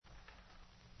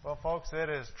Well, folks, it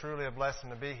is truly a blessing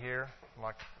to be here,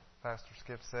 like Pastor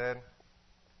Skip said.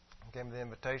 He gave me the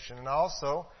invitation. And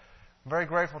also, I'm very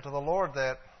grateful to the Lord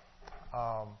that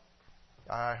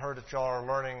I heard that y'all are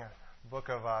learning the book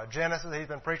of Genesis. He's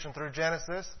been preaching through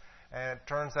Genesis. And it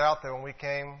turns out that when we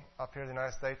came up here to the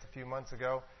United States a few months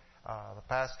ago, the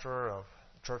pastor of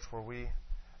the church where we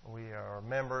are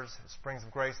members, Springs of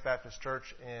Grace Baptist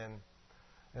Church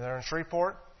there in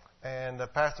Shreveport, and the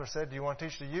pastor said, "Do you want to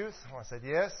teach the youth?" And I said,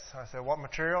 "Yes." I said, "What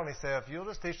material?" And he said, "If you'll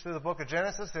just teach through the book of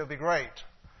Genesis, it'll be great.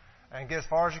 And get as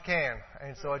far as you can."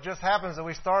 And so it just happens that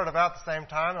we started about the same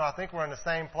time, and I think we're in the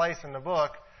same place in the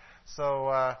book.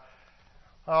 So,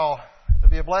 it'll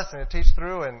be a blessing to teach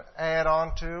through and add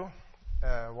on to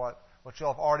what you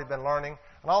all have already been learning.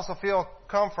 And also feel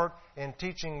comfort in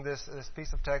teaching this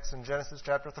piece of text in Genesis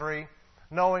chapter 3,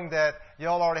 knowing that you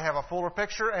all already have a fuller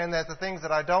picture and that the things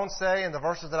that I don't say and the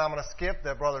verses that I'm going to skip,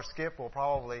 that Brother Skip will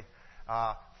probably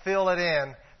fill it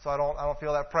in, so I don't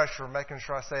feel that pressure of making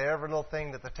sure I say every little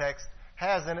thing that the text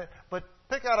has in it. But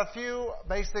pick out a few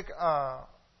basic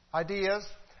ideas,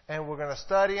 and we're going to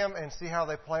study them and see how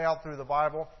they play out through the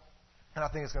Bible. And I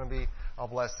think it's going to be a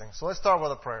blessing. So let's start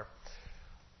with a prayer.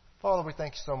 Father, we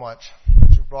thank you so much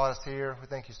that you've brought us here. We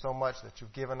thank you so much that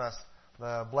you've given us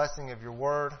the blessing of your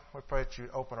word. We pray that you'd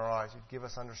open our eyes, you'd give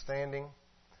us understanding.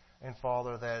 And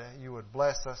Father, that you would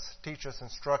bless us, teach us,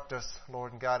 instruct us,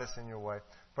 Lord, and guide us in your way.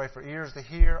 Pray for ears to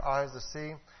hear, eyes to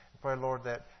see. And pray, Lord,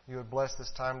 that you would bless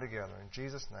this time together. In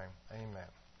Jesus' name, amen.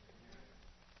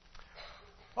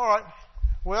 All right.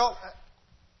 Well,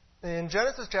 in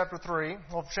Genesis chapter 3,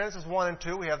 Genesis 1 and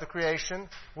 2, we have the creation.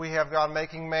 We have God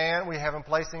making man. We have him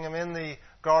placing him in the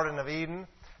Garden of Eden.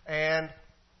 And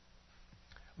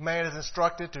man is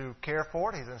instructed to care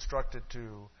for it. He's instructed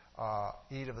to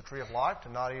eat of the tree of life,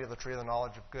 to not eat of the tree of the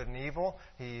knowledge of good and evil.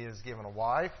 He is given a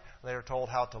wife. They are told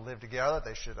how to live together.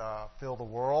 They should fill the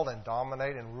world and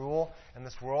dominate and rule in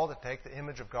this world, to take the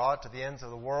image of God to the ends of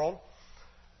the world.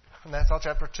 And that's how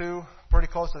chapter 2, pretty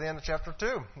close to the end of chapter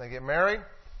 2. They get married.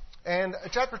 And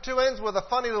chapter 2 ends with a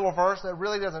funny little verse that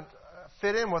really doesn't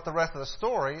fit in with the rest of the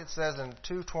story. It says in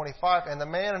 2:25, "And the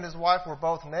man and his wife were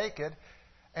both naked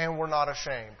and were not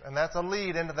ashamed." And that's a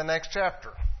lead into the next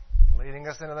chapter, leading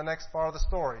us into the next part of the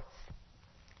story.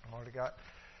 I've already got.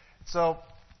 So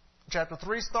chapter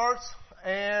 3 starts,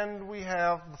 and we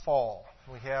have the fall.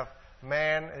 We have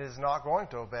man is not going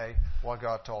to obey what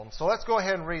God told him. So let's go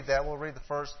ahead and read that. We'll read the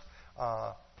first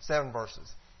 7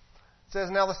 verses. It says,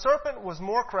 "Now the serpent was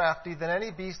more crafty than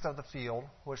any beast of the field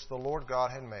which the Lord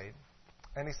God had made.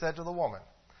 And he said to the woman,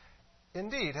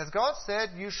 'Indeed, has God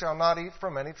said, you shall not eat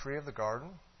from any tree of the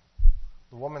garden?'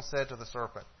 The woman said to the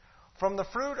serpent, 'From the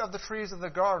fruit of the trees of the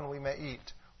garden we may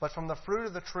eat, but from the fruit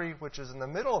of the tree which is in the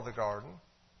middle of the garden,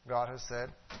 God has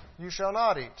said, you shall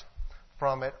not eat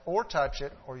from it or touch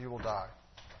it, or you will die.'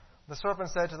 The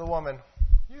serpent said to the woman,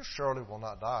 'You surely will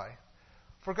not die.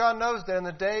 For God knows that in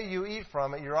the day you eat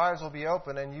from it, your eyes will be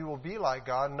opened, and you will be like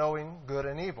God, knowing good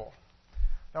and evil.'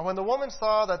 Now when the woman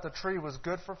saw that the tree was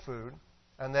good for food,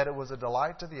 and that it was a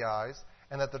delight to the eyes,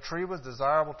 and that the tree was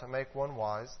desirable to make one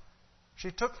wise,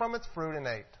 she took from its fruit and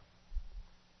ate.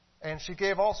 And she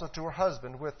gave also to her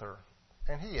husband with her,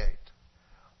 and he ate.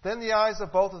 Then the eyes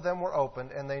of both of them were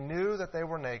opened, and they knew that they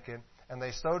were naked, and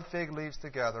they sewed fig leaves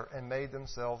together and made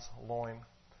themselves loin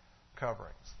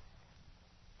coverings."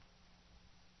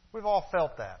 We've all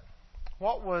felt that.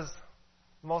 What was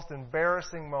the most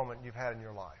embarrassing moment you've had in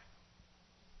your life?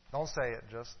 Don't say it,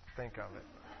 just think of it.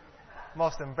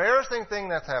 Most embarrassing thing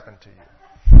that's happened to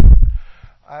you.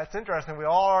 It's interesting. We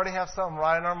all already have something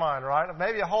right in our mind, right?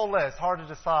 Maybe a whole list. Hard to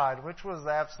decide which was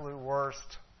the absolute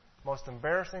worst, most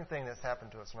embarrassing thing that's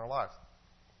happened to us in our lives.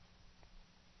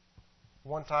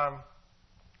 One time,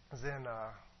 I was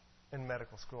in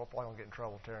medical school. I probably won't get in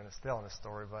trouble telling this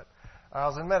story, but I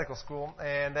was in medical school,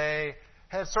 and they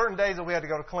had certain days that we had to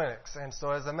go to clinics. And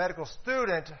so as a medical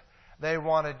student, they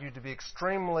wanted you to be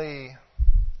extremely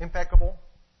impeccable,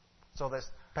 so that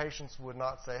patients would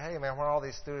not say, "Hey, man, why are all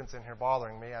these students in here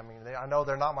bothering me? I mean, I know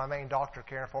they're not my main doctor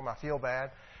caring for me. I feel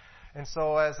bad." And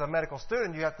so as a medical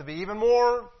student, you have to be even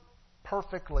more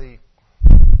perfectly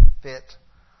fit,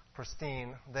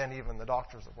 pristine, than even the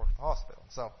doctors that work at the hospital.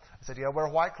 So I said, you got to wear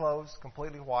white clothes,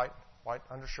 completely white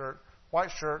undershirt,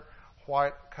 white shirt,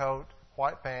 white coat,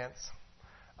 white pants,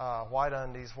 white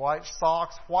undies, white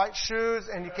socks, white shoes,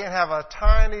 and you can't have a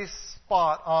tiny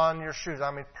spot on your shoes.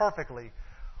 I mean, perfectly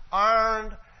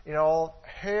ironed,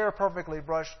 hair perfectly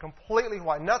brushed, completely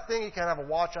white. Nothing. You can't have a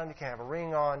watch on. You can't have a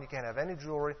ring on. You can't have any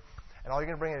jewelry. And all you're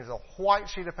going to bring in is a white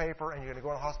sheet of paper, and you're going to go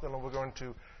to the hospital, and we're going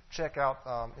to check out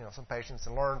some patients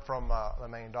and learn from the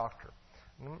main doctor.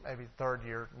 maybe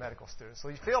third-year medical students. So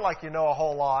you feel like you know a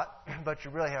whole lot, but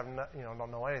you really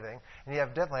don't know anything, and you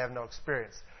definitely have no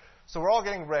experience. So we're all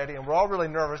getting ready, and we're all really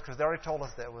nervous because they already told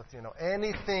us that with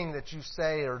anything that you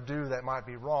say or do that might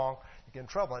be wrong, you get in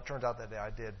trouble. And it turns out that day I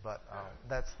did, but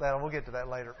that's that. We'll get to that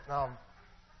later.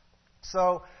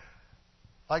 So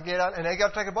I get out, and they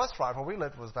got to take a bus ride. Where we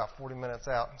lived was about 40 minutes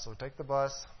out, so we take the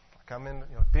bus. I come in,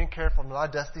 being careful, not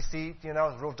a dusty seat.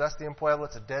 It's real dusty in Puebla.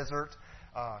 It's a desert.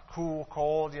 Cool,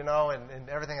 cold, and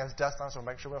everything has dust on it, so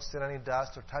make sure we don't sit any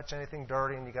dust or touch anything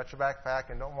dirty, and you got your backpack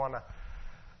and don't want to.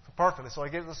 So perfectly. So I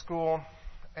get to the school,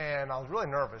 and I was really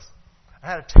nervous. I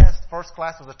had a test. First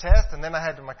class was a test, and then I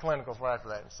had my clinicals right after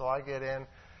that. So I get in,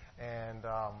 and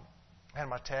had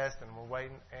my test, and we're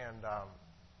waiting, and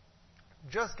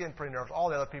just getting pretty nervous. All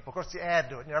the other people, of course, you add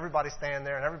to it. Everybody's standing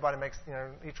there, and everybody makes,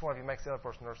 each one of you makes the other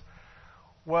person nervous.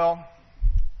 Well,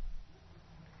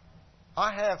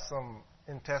 I have some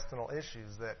intestinal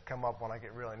issues that come up when I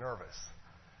get really nervous.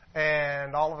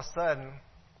 And all of a sudden,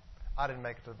 I didn't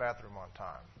make it to the bathroom on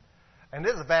time. And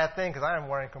this is a bad thing because I am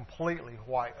wearing completely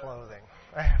white clothing.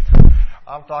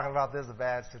 I'm talking about this is a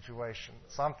bad situation.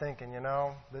 So I'm thinking,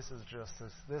 this is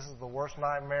the worst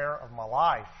nightmare of my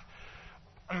life.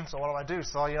 So what do?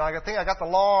 So, I think I got the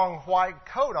long white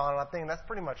coat on, and I think that's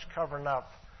pretty much covering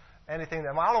up anything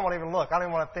that I don't want to even look. I don't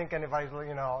even want to think anybody's,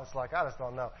 it's like, I just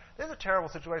don't know. This is a terrible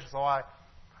situation. So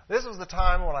this was the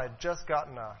time when I had just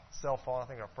gotten a cell phone, I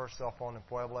think our first cell phone in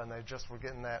Puebla, and they just were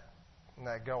getting that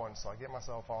going. So I get my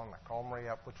cell phone, and I call Marie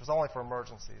up, which was only for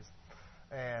emergencies.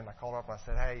 And I called her up, and I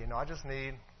said, hey,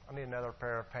 I need another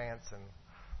pair of pants and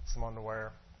some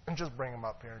underwear. And just bring them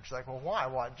up here. And she's like, well, why?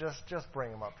 What? Just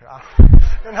bring them up here.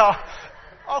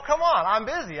 Oh, come on. I'm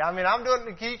busy. I'm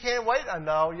doing, you can't wait.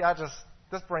 No,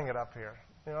 just bring it up here.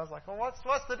 I was like, well, what's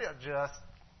the deal? Just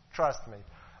trust me.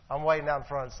 I'm waiting out in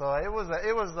front. So it was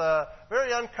a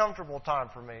very uncomfortable time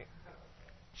for me.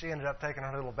 She ended up taking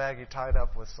her little baggie tied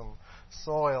up with some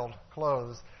soiled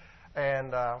clothes.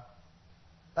 And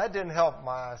that didn't help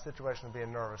my situation of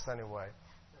being nervous anyway.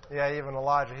 Yeah, even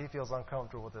Elijah, he feels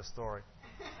uncomfortable with this story.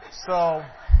 So,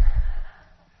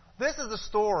 this is a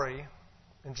story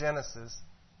in Genesis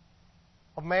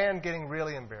of man getting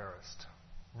really embarrassed,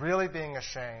 really being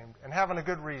ashamed, and having a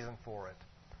good reason for it.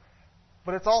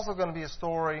 But it's also going to be a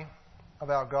story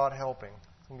about God helping.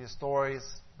 It's going to be a story,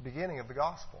 it's the beginning of the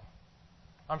gospel.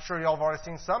 I'm sure you all have already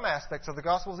seen some aspects of the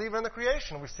Gospels, even in the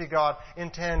creation. We see God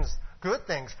intends good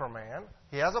things for man.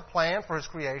 He has a plan for his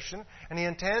creation, and he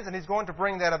intends, and he's going to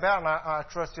bring that about. And I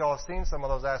trust you all have seen some of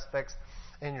those aspects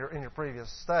in your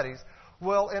previous studies.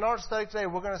 Well, in our study today,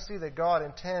 we're going to see that God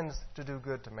intends to do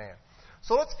good to man.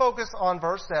 So let's focus on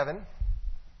verse 7.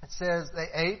 It says, they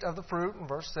ate of the fruit in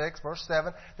verse 6, verse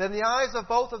 7. Then the eyes of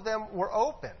both of them were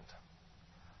opened.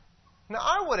 Now,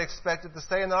 I would expect it to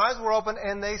say, and their eyes were open,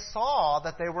 and they saw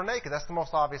that they were naked. That's the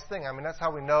most obvious thing. That's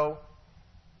how we know.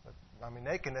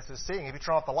 Nakedness is seeing. If you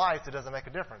turn off the lights, it doesn't make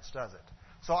a difference, does it?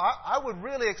 So I would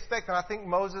really expect, and I think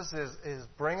Moses is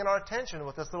bringing our attention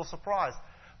with this little surprise.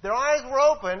 Their eyes were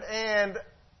open, and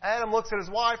Adam looks at his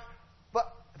wife,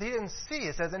 but he didn't see.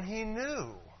 It says, and he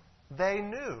knew. They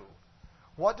knew.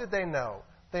 What did they know?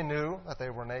 They knew that they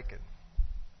were naked.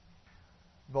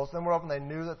 Both of them were open. They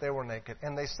knew that they were naked.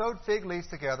 And they sewed fig leaves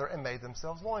together and made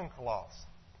themselves loincloths,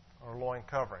 or loin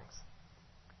coverings.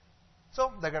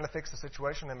 So they're going to fix the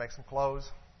situation. They make some clothes.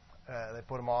 They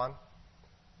put them on.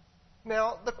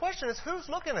 Now, the question is, who's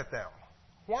looking at them?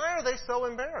 Why are they so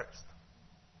embarrassed?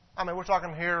 We're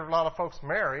talking here a lot of folks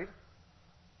married.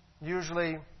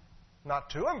 Usually not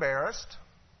too embarrassed.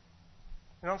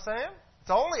 You know what I'm saying?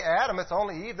 It's only Adam. It's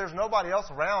only Eve. There's nobody else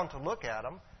around to look at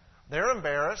them. They're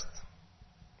embarrassed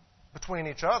between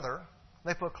each other.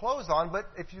 They put clothes on, but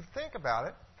if you think about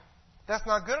it, that's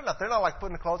not good enough. They're not like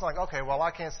putting the clothes on like, okay, well,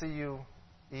 I can't see you,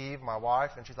 Eve, my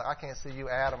wife, and she's like, I can't see you,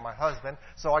 Adam, my husband,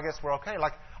 so I guess we're okay.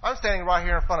 Like, I'm standing right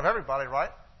here in front of everybody, right?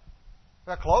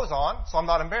 I got clothes on, so I'm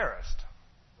not embarrassed.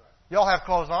 Y'all have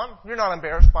clothes on. You're not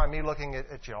embarrassed by me looking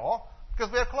at y'all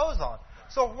because we have clothes on.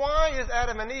 So why is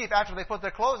Adam and Eve, after they put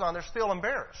their clothes on, they're still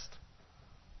embarrassed?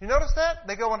 You notice that?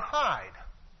 They go and hide.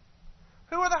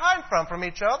 Who are they hiding from? From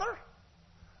each other?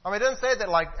 It doesn't say that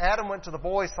like Adam went to the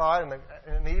boy's side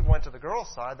and Eve went to the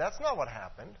girl's side. That's not what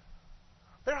happened.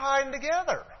 They're hiding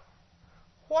together.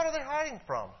 What are they hiding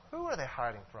from? Who are they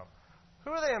hiding from?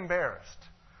 Who are they embarrassed?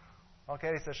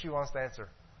 Okay, so she wants to answer.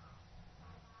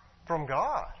 From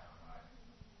God.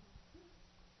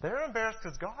 They're embarrassed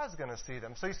because God's going to see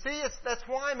them. So you see, that's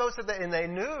why most of and they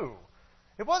knew.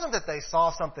 It wasn't that they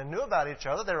saw something new about each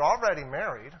other. They're already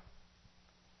married.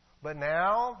 But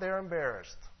now they're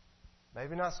embarrassed.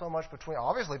 Maybe not so much between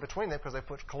them because they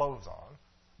put clothes on.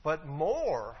 But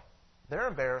more, they're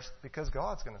embarrassed because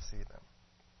God's going to see them.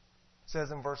 It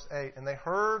says in verse 8, and they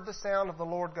heard the sound of the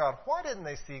Lord God. Why didn't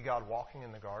they see God walking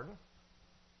in the garden?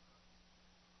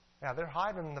 Yeah, they're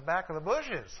hiding in the back of the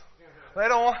bushes. They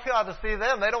don't want God to see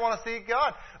them. They don't want to see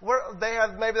God. They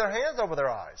have maybe their hands over their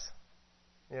eyes.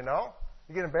 You know?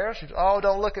 You get embarrassed.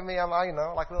 Don't look at me. I'm,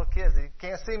 like little kids. You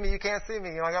can't see me. You can't see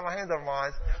me. I got my hands over my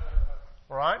eyes.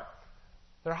 Right?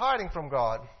 They're hiding from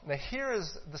God. Now here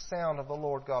is the sound of the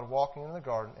Lord God walking in the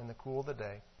garden in the cool of the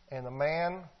day. And the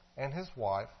man and his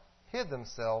wife hid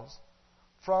themselves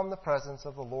from the presence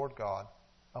of the Lord God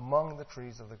among the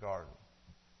trees of the garden.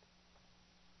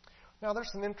 Now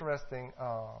there's some interesting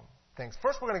things.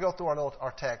 First we're going to go through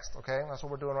our text, okay? That's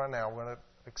what we're doing right now. We're going to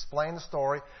explain the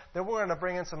story. Then we're going to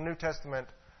bring in some New Testament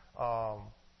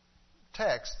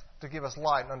text to give us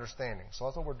light and understanding. So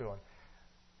that's what we're doing.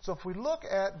 So if we look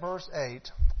at verse 8,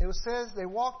 it says they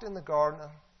walked in the garden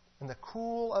in the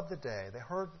cool of the day. They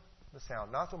heard the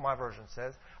sound. That's what my version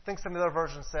says. I think some of the other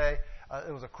versions say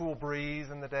it was a cool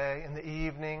breeze in the day, in the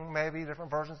evening, maybe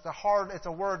different versions. It's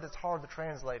a word that's hard to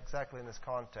translate exactly in this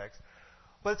context.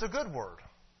 But it's a good word.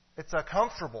 It's a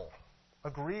comfortable,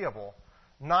 agreeable,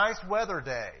 nice weather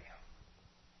day.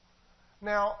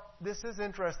 Now, this is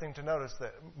interesting to notice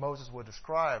that Moses would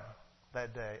describe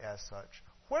that day as such.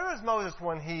 Where is Moses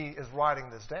when he is writing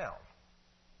this down?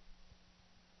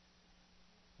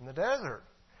 In the desert.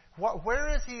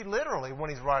 Where is he literally when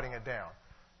he's writing it down?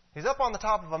 He's up on the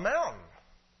top of a mountain.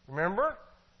 Remember?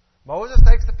 Moses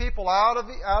takes the people out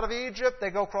of Egypt. They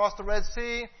go across the Red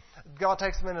Sea. God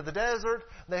takes them into the desert.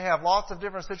 They have lots of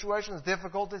different situations,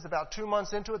 difficulties. About 2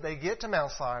 months into it, they get to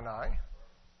Mount Sinai.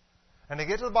 And they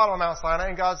get to the bottom of Mount Sinai,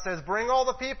 and God says, bring all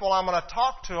the people. I'm going to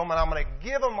talk to them, and I'm going to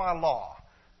give them my law.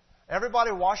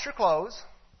 Everybody wash your clothes.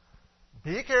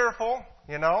 Be careful.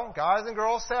 Guys and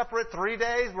girls separate. 3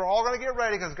 days. We're all going to get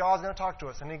ready because God's going to talk to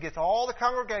us. And He gets all the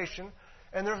congregation,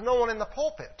 and there's no one in the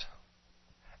pulpit.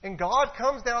 And God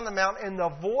comes down the mountain, and the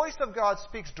voice of God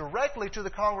speaks directly to the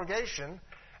congregation.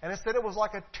 And it said it was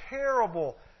like a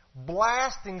terrible,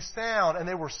 blasting sound, and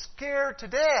they were scared to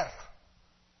death.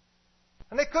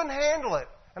 And they couldn't handle it.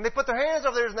 And they put their hands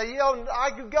over theirs, and they yelled,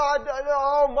 God,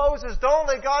 oh, Moses, don't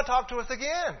let God talk to us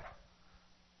again.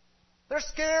 They're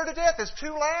scared to death. It's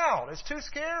too loud. It's too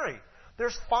scary.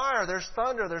 There's fire. There's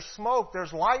thunder. There's smoke.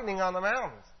 There's lightning on the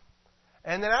mountains.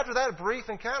 And then after that, a brief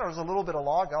encounter. There's a little bit of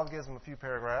law. God gives them a few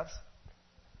paragraphs.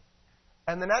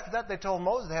 And then after that, they told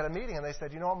Moses, they had a meeting, and they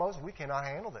said, you know what, Moses, we cannot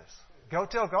handle this. Go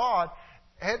tell God.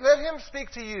 Let Him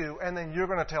speak to you, and then you're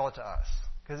going to tell it to us.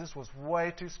 Because this was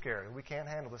way too scary. We can't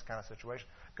handle this kind of situation.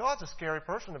 God's a scary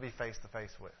person to be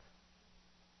face-to-face with.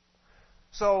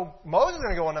 So Moses is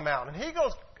going to go on the mountain, and he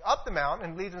goes up the mountain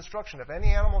and leaves instruction. If any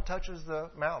animal touches the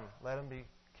mountain, let him be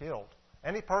killed.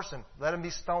 Any person, let him be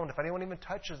stoned. If anyone even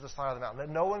touches the side of the mountain, let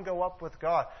no one go up with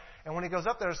God. And when he goes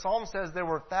up there, the Psalm says there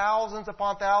were thousands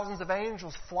upon thousands of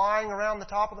angels flying around the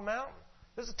top of the mountain.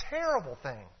 This is a terrible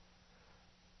thing.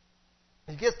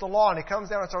 He gets the law, and he comes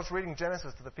down and starts reading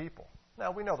Genesis to the people.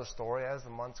 Now, we know the story. As the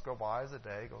months go by, as the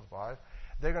day goes by,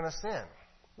 they're going to sin.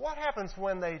 What happens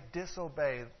when they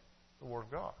disobey the Word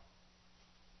of God?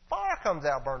 Fire comes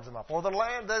out, burns them up. Or the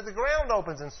ground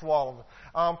opens and swallows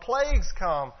them. Plagues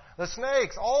come. The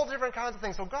snakes. All different kinds of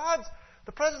things. So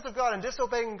the presence of God and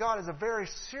disobeying God is a very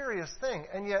serious thing.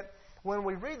 And yet, when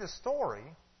we read the story,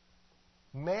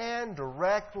 man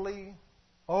directly,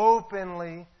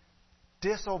 openly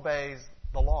disobeys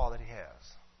the law that he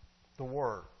has. The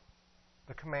Word.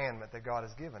 The commandment that God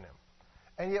has given him.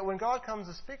 And yet when God comes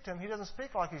to speak to him, He doesn't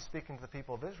speak like He's speaking to the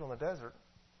people of Israel in the desert,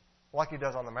 like He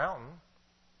does on the mountain.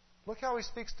 Look how He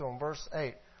speaks to them, verse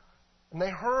 8. And they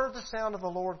heard the sound of the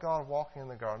Lord God walking in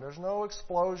the garden. There's no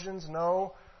explosions,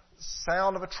 no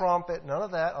sound of a trumpet, none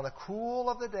of that. On the cool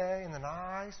of the day, in the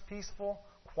nice, peaceful,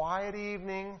 quiet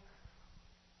evening,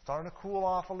 starting to cool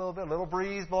off a little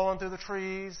breeze blowing through the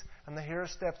trees, and they hear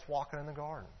steps walking in the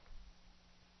garden.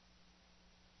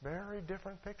 Very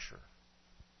different picture.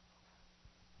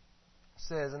 It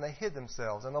says, and they hid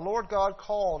themselves. And the Lord God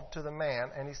called to the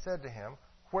man, and He said to him,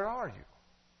 where are you?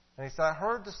 And he said, I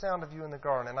heard the sound of you in the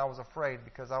garden, and I was afraid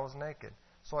because I was naked.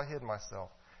 So I hid myself.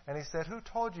 And he said, who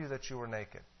told you that you were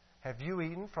naked? Have you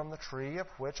eaten from the tree of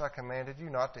which I commanded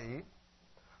you not to eat?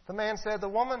 The man said, the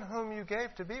woman whom you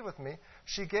gave to be with me,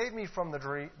 she gave me from the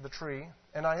tree,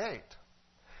 and I ate.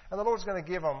 And the Lord's going to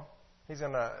give him, He's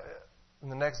going to, in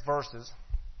the next verses,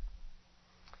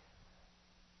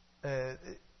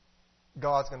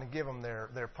 God's going to give them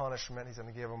their punishment. He's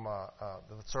going to give them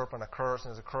the serpent a curse,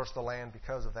 and there's a curse to the land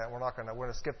because of that. We're going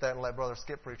to skip that and let Brother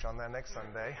Skip preach on that next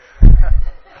Sunday.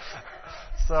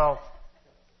 So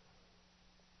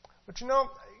But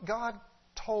God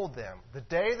told them, the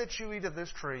day that you eat of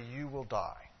this tree, you will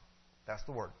die. That's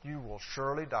the word. You will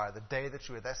surely die the day that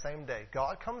you eat. That same day.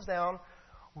 God comes down,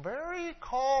 very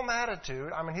calm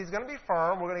attitude. I mean, He's going to be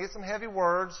firm. We're going to get some heavy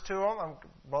words to Him.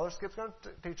 Brother Skip's going to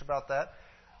teach about that.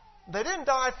 They didn't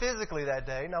die physically that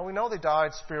day. Now, we know they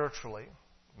died spiritually.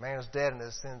 Man is dead in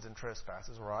his sins and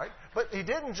trespasses, right? But He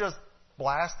didn't just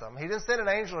blast them. He didn't send an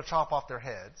angel to chop off their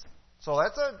heads. So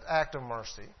that's an act of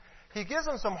mercy. He gives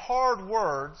them some hard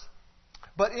words,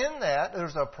 but in that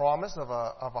there's a promise of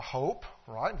a hope,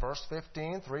 right? Verse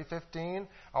 15, 3:15,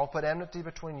 I will put enmity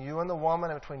between you and the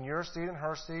woman, and between your seed and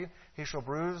her seed. He shall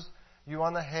bruise you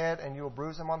on the head, and you will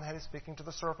bruise him on the head. He's speaking to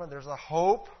the serpent. There's a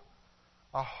hope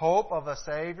of a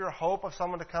Savior, hope of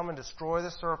someone to come and destroy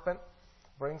the serpent,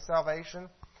 bring salvation.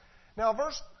 Now,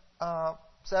 verse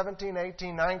 17,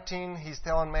 18, 19, He's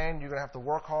telling man, you're going to have to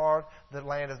work hard. The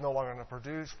land is no longer going to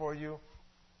produce for you.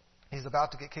 He's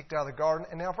about to get kicked out of the garden.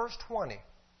 And now verse 20.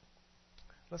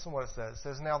 Listen what it says. It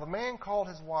says, now the man called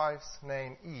his wife's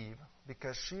name Eve,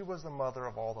 because she was the mother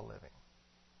of all the living.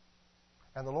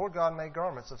 And the Lord God made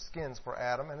garments of skins for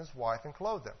Adam and his wife and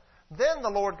clothed them. Then the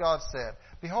Lord God said,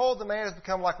 behold, the man has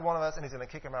become like one of us, and He's going to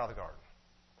kick him out of the garden.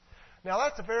 Now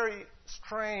that's a very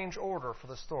strange order for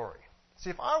the story. See,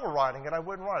 if I were writing it, I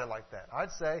wouldn't write it like that.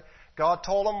 I'd say God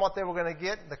told them what they were going to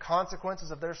get, the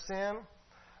consequences of their sin,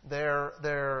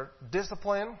 their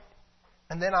discipline,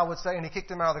 and then I would say, and He kicked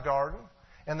him out of the garden.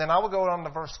 And then I would go on to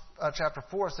verse chapter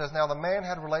 4. It says, now the man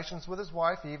had relations with his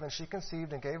wife Eve, and she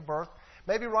conceived and gave birth.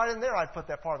 Maybe right in there I'd put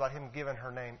that part about him giving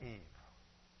her name Eve.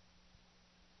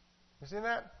 You see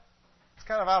that? It's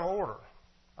kind of out of order.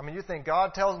 I mean, you think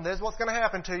God tells him this is what's going to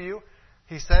happen to you.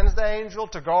 He sends the angel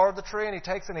to guard the tree, and He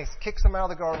takes it and He kicks him out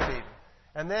of the Garden of Eden.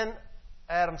 And then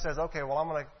Adam says, okay, well, I'm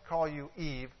going to call you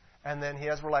Eve. And then he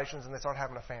has relations, and they start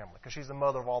having a family, because she's the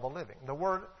mother of all the living.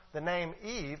 The name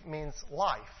Eve means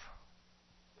life.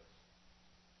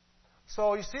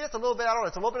 So you see, it's a little bit out of order.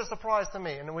 It's a little bit of surprise to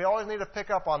me. And we always need to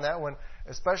pick up on that when,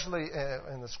 especially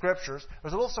in the Scriptures,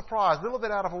 there's a little surprise, a little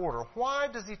bit out of order. Why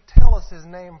does He tell us His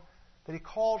name, that He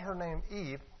called her name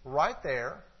Eve, right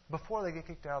there before they get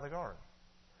kicked out of the garden?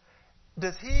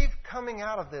 Does Eve coming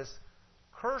out of this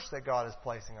curse that God is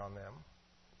placing on them,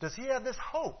 does he have this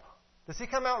hope? Does he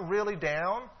come out really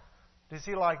down? Does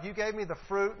he like, you gave me the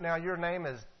fruit, now your name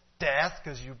is death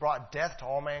because you brought death to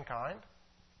all mankind?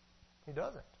 He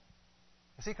doesn't.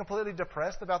 Is he completely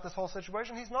depressed about this whole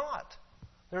situation? He's not.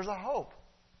 There's a hope.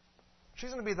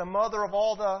 She's going to be the mother of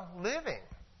all the living.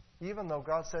 Even though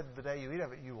God said the day you eat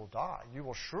of it, you will die. You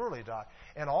will surely die.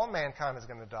 And all mankind is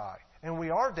going to die. And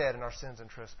we are dead in our sins and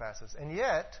trespasses. And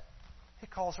yet, He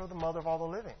calls her the mother of all the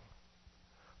living.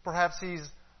 Perhaps He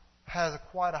has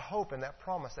quite a hope in that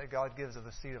promise that God gives of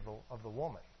the seed of the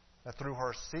woman. That through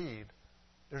her seed,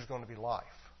 there's going to be life.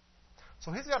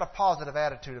 So He's got a positive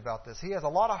attitude about this. He has a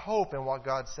lot of hope in what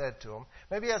God said to him.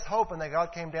 Maybe He has hope in that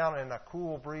God came down in a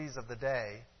cool breeze of the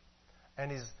day,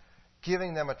 and He's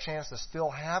giving them a chance to still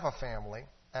have a family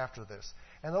after this.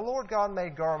 And the Lord God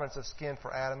made garments of skin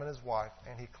for Adam and his wife,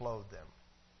 and He clothed them.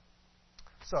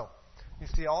 So, you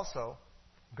see also,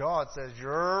 God says,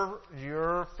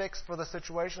 you're fixed for the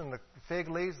situation. The fig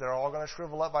leaves, they're all going to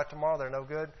shrivel up by tomorrow. They're no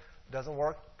good. It doesn't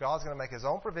work. God's going to make His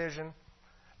own provision,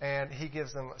 and He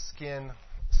gives them skin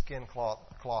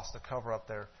cloths to cover up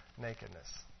their nakedness.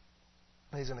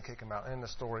 And He's going to kick them out. And the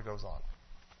story goes on.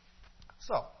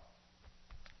 So,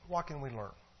 what can we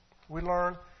learn? We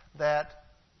learn that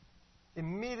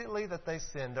immediately that they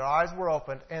sinned, their eyes were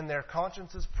opened, and their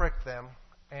consciences pricked them,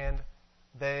 and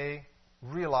they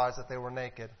realized that they were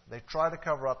naked. They tried to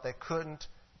cover up. They couldn't.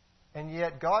 And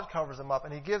yet God covers them up,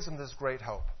 and He gives them this great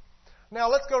hope. Now,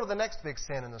 let's go to the next big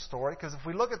sin in the story, because if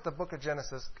we look at the book of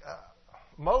Genesis,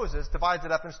 Moses divides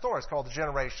it up in stories called the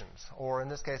generations, or in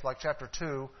this case, like chapter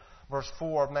 2, verse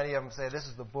 4, many of them say this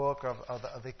is the book of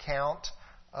the account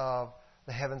of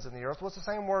the heavens and the earth. Well, it's the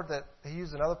same word that he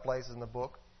used in other places in the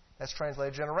book that's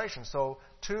translated generation. So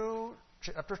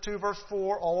chapter 2, verse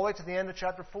 4, all the way to the end of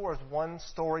chapter 4 is one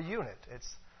story unit.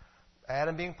 It's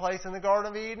Adam being placed in the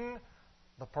Garden of Eden,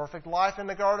 the perfect life in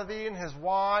the Garden of Eden, his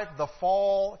wife, the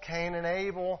fall, Cain and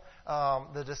Abel,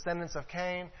 the descendants of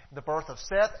Cain, the birth of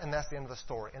Seth, and that's the end of the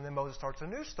story. And then Moses starts a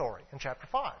new story in chapter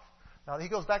 5. Now, he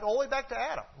goes back all the way back to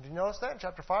Adam. Do you notice that in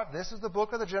chapter 5? This is the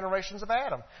book of the generations of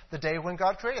Adam, the day when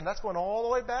God created him. That's going all the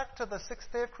way back to the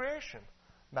sixth day of creation,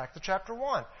 back to chapter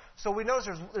 1. So we notice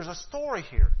there's a story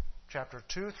here. Chapter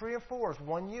 2, 3, and 4 is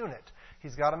one unit.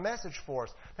 He's got a message for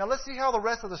us. Now, let's see how the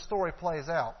rest of the story plays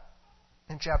out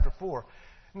in chapter 4.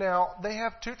 Now, they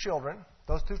have two children.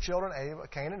 Those two children,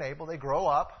 Cain and Abel, they grow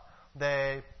up.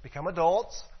 They become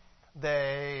adults.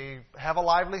 They have a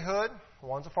livelihood.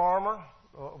 One's a farmer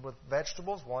with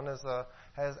vegetables. One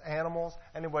has animals.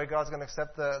 Anyway, God's going to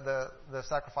accept the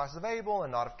sacrifices of Abel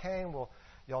and not of Cain. Well,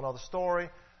 y'all know the story.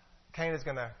 Cain is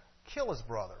going to kill his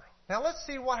brother. Now let's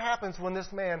see what happens when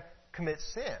this man commits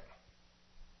sin.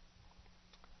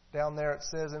 Down there it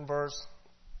says in verse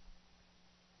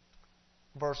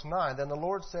 9, Then the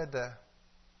Lord said to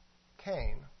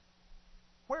Cain,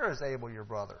 Where is Abel your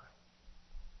brother?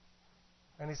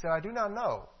 And he said, I do not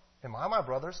know. Am I my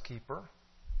brother's keeper?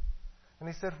 And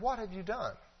he said, What have you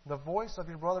done? The voice of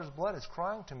your brother's blood is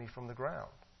crying to me from the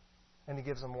ground. And he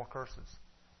gives him more curses.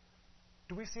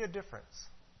 Do we see a difference?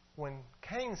 When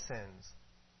Cain sins,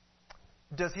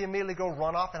 does he immediately go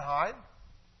run off and hide?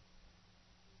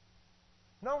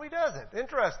 No, he doesn't.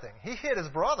 Interesting. He hid his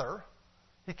brother.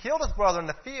 He killed his brother in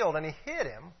the field and he hid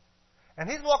him. And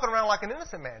he's walking around like an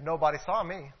innocent man. Nobody saw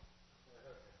me.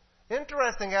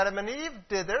 Interesting, Adam and Eve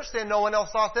did their sin. No one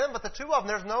else saw them but the two of them.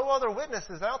 There's no other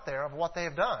witnesses out there of what they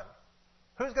have done.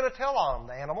 Who's going to tell on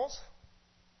them? The animals?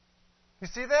 You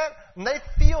see that? And they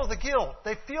feel the guilt.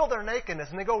 They feel their nakedness.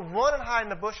 And they go run and hide in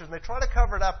the bushes. And they try to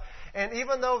cover it up. And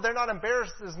even though they're not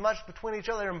embarrassed as much between each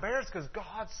other, they're embarrassed because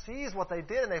God sees what they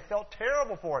did and they felt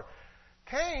terrible for it.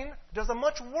 Cain does a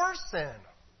much worse sin.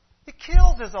 He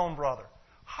kills his own brother.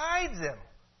 Hides him.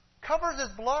 Covers his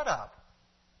blood up.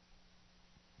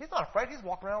 He's not afraid. He's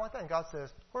walking around like that. And God says,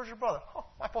 Where's your brother? Oh,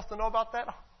 am I supposed to know about that?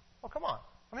 Oh, come on.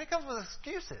 I mean, he comes with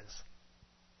excuses.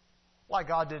 Like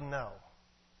God didn't know.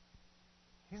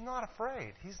 He's not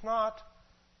afraid. He's not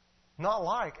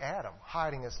like Adam,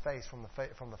 hiding his face from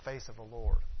the face of the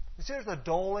Lord. You see, there's a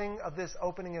doling of this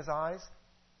opening his eyes.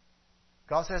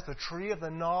 God says the tree of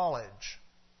the knowledge.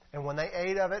 And when they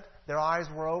ate of it, their eyes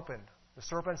were opened. The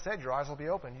serpent said, Your eyes will be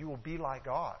opened. You will be like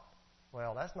God.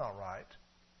 Well, that's not right.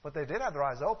 But they did have their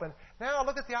eyes open. Now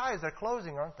look at the eyes. They're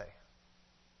closing, aren't they?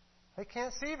 They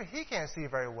can't see. He can't see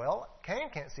very well. Cain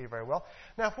can't see very well.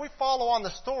 Now, if we follow on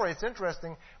the story, it's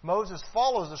interesting. Moses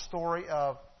follows the story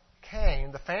of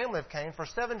Cain, the family of Cain, for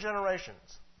 7 generations.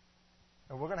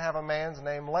 And we're going to have a man's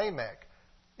name Lamech.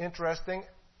 Interesting,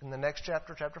 in the next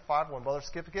chapter, chapter 5, when Brother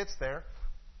Skip gets there,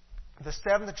 the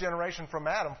 7th generation from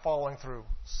Adam following through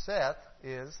Seth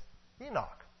is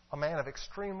Enoch, a man of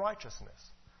extreme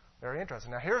righteousness. Very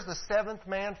interesting. Now, here's the 7th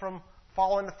man from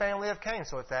following the family of Cain.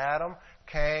 So it's Adam,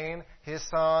 Cain, his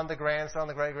son, the grandson,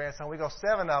 the great-grandson. We go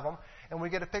 7 of them, and we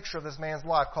get a picture of this man's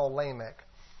life called Lamech.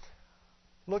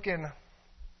 Look in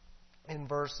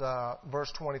verse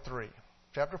 23.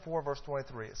 Chapter 4, verse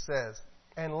 23. It says,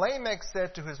 And Lamech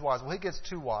said to his wives, well, he gets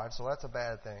 2 wives, so that's a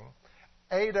bad thing.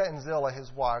 Adah and Zillah, his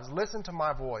wives, Listen to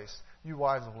my voice, you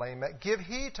wives of Lamech. Give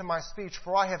heed to my speech,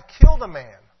 for I have killed a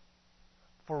man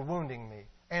for wounding me,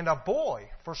 and a boy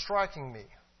for striking me.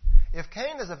 If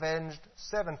Cain is avenged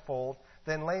 7-fold,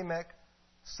 then Lamech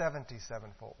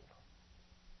 77-fold.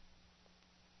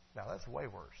 Now that's way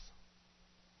worse.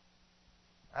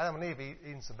 Adam and Eve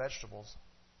eating some vegetables,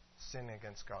 sinning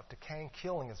against God. To Cain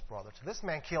killing his brother. To this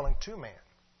man killing 2 men.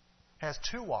 Has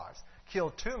 2 wives.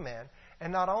 Killed 2 men.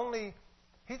 And not only,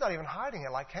 he's not even hiding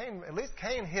it like Cain. At least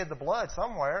Cain hid the blood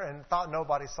somewhere and thought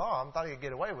nobody saw him. Thought he could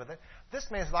get away with it. This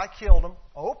man says, I killed him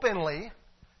openly.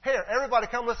 Here, everybody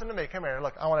come listen to me. Come here.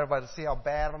 Look, I want everybody to see how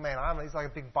bad of a man I am. He's like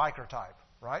a big biker type,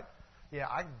 right? Yeah,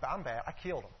 I'm bad. I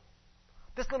killed him.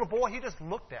 This little boy, he just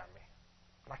looked at me.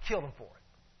 And I killed him for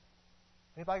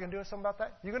it. Anybody going to do something about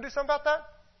that? You going to do something about that?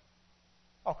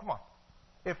 Oh, come on.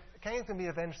 If Cain's going to be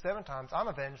avenged 7 times, I'm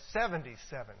avenged 77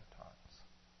 times.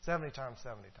 70 times,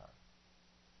 70 times.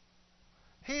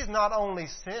 He's not only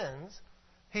sins,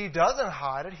 he doesn't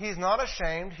hide it. He's not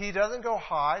ashamed. He doesn't go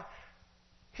hide.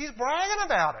 He's bragging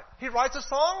about it. He writes a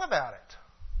song about it.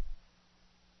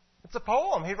 It's a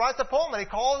poem. He writes a poem and he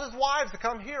calls his wives to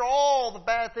come hear all the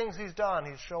bad things he's done.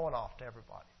 He's showing off to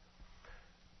everybody.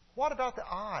 What about the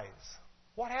eyes?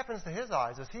 What happens to his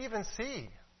eyes? Does he even see?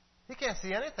 He can't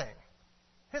see anything.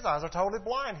 His eyes are totally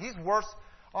blind. He's worse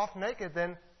off naked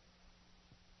than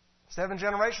 7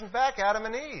 generations back, Adam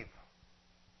and Eve.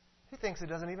 He thinks it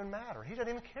doesn't even matter. He doesn't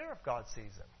even care if God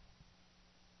sees him.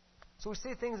 So we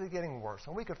see things are getting worse,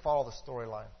 and we could follow the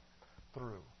storyline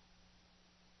through.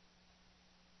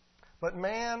 But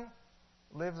man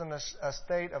lives in a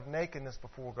state of nakedness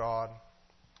before God.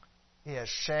 He has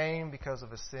shame because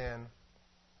of his sin,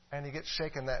 and he gets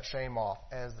shaken that shame off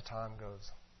as the time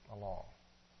goes along.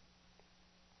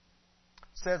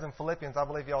 It says in Philippians, I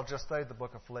believe y'all just studied the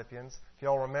book of Philippians. If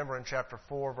y'all remember in chapter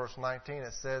 4, verse 19,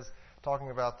 it says, talking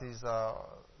about these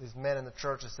men in the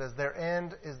church, it says, their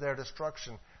end is their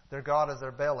destruction. Their God is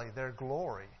their belly. Their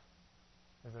glory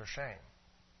is their shame.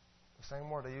 The same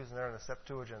word they use in there in the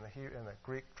Septuagint, in the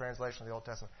Greek translation of the Old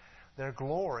Testament. Their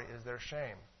glory is their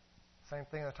shame. Same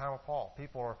thing in the time of Paul.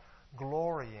 People are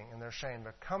glorying in their shame.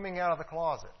 They're coming out of the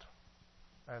closet,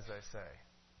 as they say.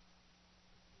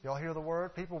 Y'all hear the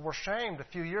word? People were shamed a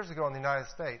few years ago in the United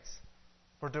States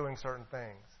for doing certain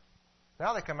things.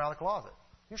 Now they come out of the closet.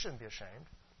 You shouldn't be ashamed.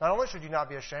 Not only should you not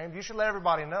be ashamed, you should let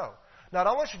everybody know. Not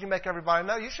only should you make everybody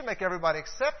know, you should make everybody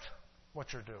accept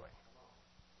what you're doing.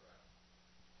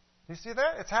 You see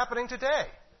that? It's happening today.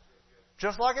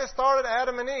 Just like it started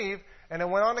Adam and Eve, and it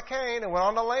went on to Cain, it went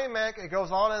on to Lamech, it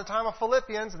goes on in the time of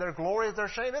Philippians, their glory is their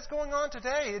shame. It's going on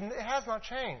today. It has not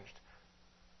changed.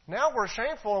 Now we're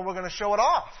shameful and we're going to show it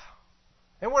off.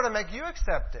 And we're going to make you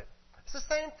accept it. It's the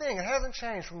same thing. It hasn't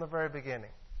changed from the very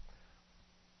beginning.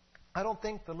 I don't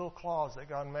think the little clause that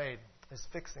God made is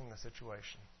fixing the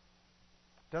situation.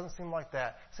 It doesn't seem like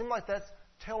that. It seems like that's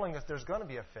telling us there's going to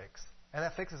be a fix. And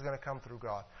that fix is going to come through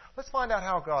God. Let's find out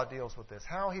how God deals with this.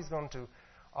 How He's going to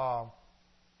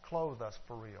clothe us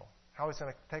for real. How He's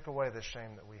going to take away this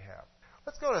shame that we have.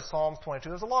 Let's go to Psalms 22.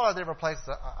 There's a lot of different places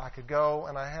I could go,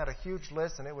 and I had a huge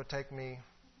list, and it would take me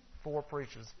 4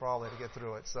 preachers probably to get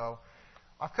through it. So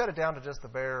I've cut it down to just the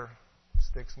bare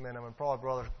sticks minimum. Probably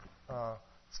Brother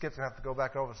Skip's going to have to go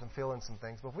back over some, fill in some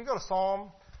things. But if we go to Psalm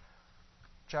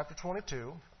chapter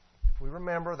 22, if we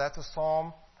remember, that's a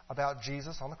psalm about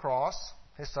Jesus on the cross,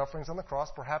 His sufferings on the cross,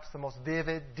 perhaps the most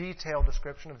vivid, detailed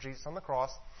description of Jesus on the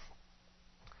cross.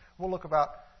 We'll look about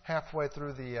halfway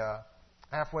through the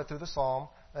psalm.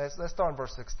 Let's start in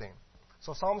verse 16.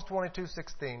 So Psalms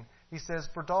 22:16, he says,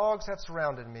 "For dogs have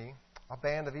surrounded me, a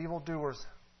band of evildoers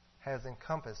has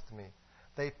encompassed me.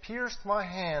 They pierced my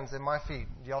hands and my feet."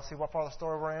 Do y'all see what part of the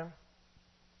story we're in?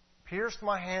 Pierced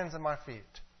my hands and my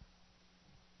feet.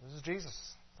 This is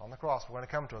Jesus on the cross. We're going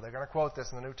to come to it. They're going to quote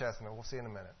this in the New Testament. We'll see in a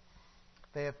minute.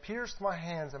 "They have pierced my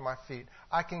hands and my feet.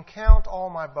 I can count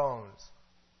all my bones.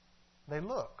 They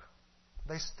look.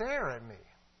 They stare at me.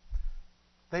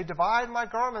 They divide my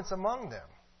garments among them,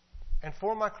 and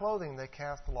for my clothing they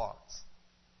cast lots."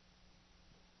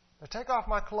 They take off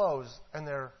my clothes, and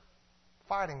they're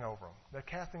fighting over them. They're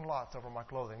casting lots over my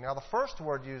clothing. Now, the first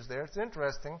word used there, it's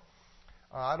interesting.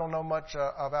 I don't know much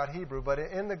about Hebrew, but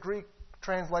in the Greek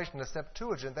translation, the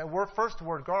Septuagint, that first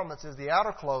word garments is the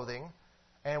outer clothing,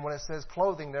 and when it says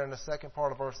clothing there in the second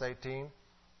part of verse 18,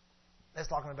 it's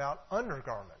talking about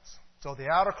undergarments. So the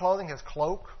outer clothing, his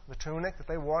cloak, the tunic that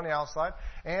they wore on the outside,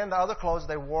 and the other clothes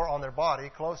they wore on their body,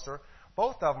 closer,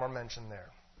 both of them are mentioned there.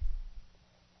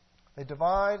 They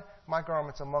divide my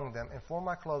garments among them, and for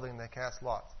my clothing they cast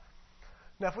lots.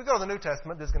 Now, if we go to the New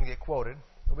Testament, this is going to get quoted.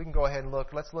 We can go ahead and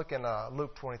look. Let's look in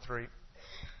Luke 23.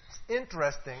 It's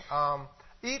interesting.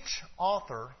 Each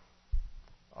author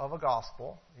of a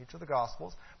gospel, each of the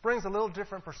gospels, brings a little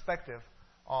different perspective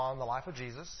on the life of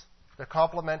Jesus. They're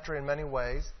complementary in many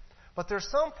ways. But there's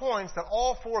some points that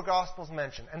all 4 Gospels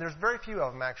mention, and there's very few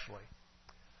of them actually.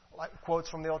 Like quotes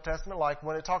from the Old Testament, like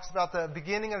when it talks about the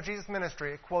beginning of Jesus'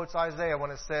 ministry, it quotes Isaiah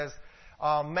when it says,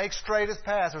 "Make straight his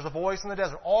paths, there's a voice in the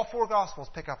desert." All 4 Gospels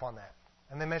pick up on that,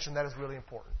 and they mention that is really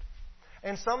important.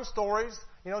 In some stories,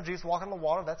 Jesus walking on the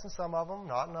water, that's in some of them,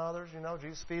 not in others.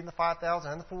 Jesus feeding the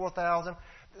 5,000 and the 4,000.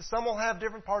 Some will have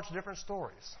different parts, different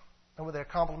stories, and they're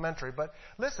complementary. But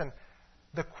listen,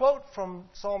 the quote from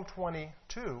Psalm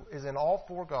 22 is in all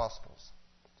 4 Gospels.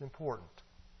 It's important.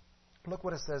 Look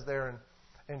what it says there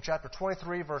in chapter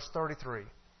 23, verse 33.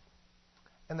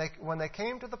 "And when they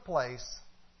came to the place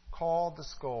called the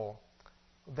Skull,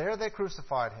 there they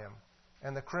crucified him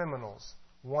and the criminals,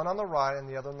 one on the right and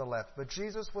the other on the left. But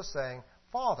Jesus was saying,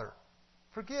 'Father,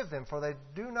 forgive them, for they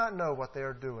do not know what they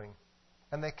are doing.'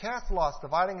 And they cast lots,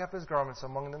 dividing up his garments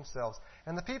among themselves.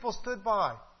 And the people stood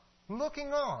by,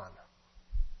 looking on."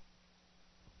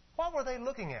 What were they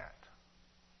looking at?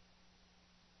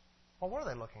 What were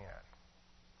they looking at?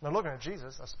 They're looking at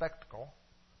Jesus, a spectacle.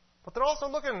 But they're also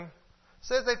looking, it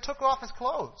says they took off his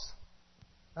clothes.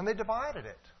 And they divided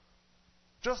it.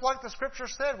 Just like the Scripture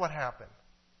said what happened.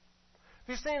 If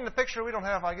you've seen the picture, we don't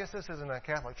have, I guess this isn't a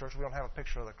Catholic church, we don't have a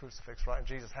picture of the crucifix, right? And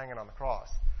Jesus hanging on the cross.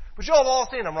 But you all have all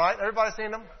seen them, right? Everybody seen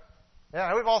them?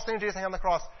 Yeah, we've all seen Jesus hanging on the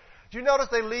cross. Do you notice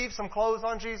they leave some clothes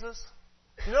on Jesus?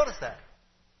 Do you notice that?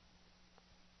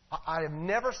 I have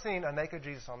never seen a naked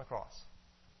Jesus on the cross.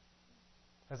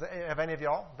 Have any of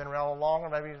y'all been around a little longer,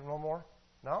 maybe a little more?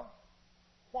 No?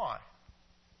 Why?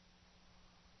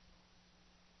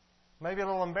 Maybe a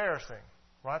little embarrassing.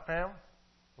 Right, Pam?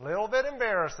 A little bit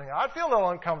embarrassing. I'd feel a little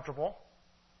uncomfortable.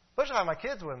 Especially if I have my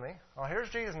kids with me. Oh, here's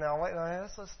Jesus now. Wait,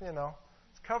 let's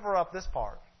cover up this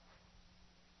part.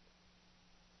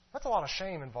 That's a lot of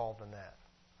shame involved in that.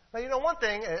 Now, one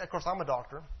thing, of course, I'm a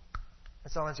doctor.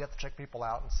 And sometimes you have to check people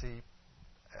out and see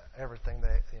everything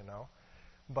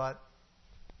But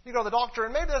you go to the doctor,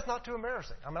 and maybe that's not too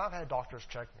embarrassing. I mean, I've had doctors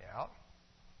check me out.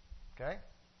 Okay?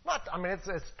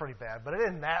 It's pretty bad, but it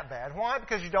isn't that bad. Why?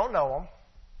 Because you don't know them.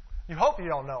 You hope you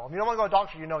don't know them. You don't want to go to a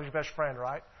doctor you know is your best friend,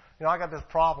 right? I got this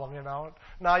problem,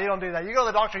 No, you don't do that. You go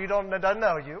to the doctor that doesn't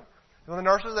know you. You go to the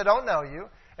nurses that don't know you.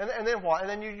 And then what? And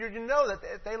then you know that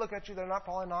if they look at you, they're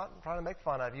probably not trying to make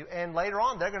fun of you. And later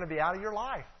on, they're going to be out of your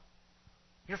life.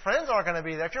 Your friends aren't going to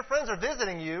be there. If your friends are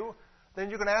visiting you,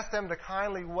 then you can ask them to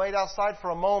kindly wait outside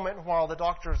for a moment while the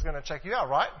doctor is going to check you out,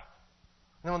 right?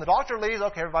 And then when the doctor leaves,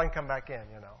 okay, everybody can come back in,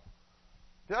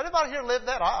 Did anybody here live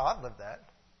that? I've lived that.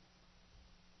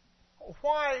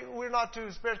 Why we're not too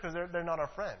spiritual? Because they're not our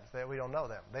friends. We don't know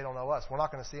them. They don't know us. We're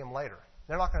not going to see them later.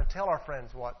 They're not going to tell our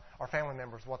friends our family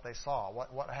members what they saw,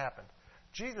 what happened.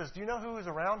 Jesus, do you know who was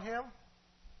around him?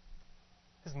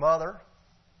 His mother.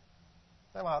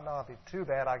 That might not be too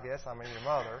bad, I guess. Your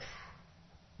mother.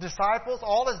 Disciples,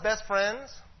 all his best friends.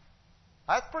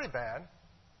 That's pretty bad.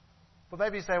 But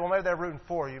maybe you say, well, maybe they're rooting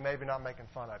for you, maybe not making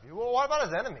fun of you. Well, what about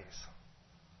his enemies?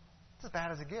 It's as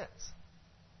bad as it gets.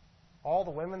 All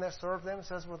the women that served them, it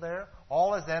says, were there.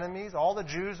 All his enemies, all the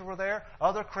Jews were there.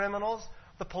 Other criminals,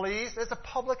 the police. It's a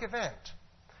public event.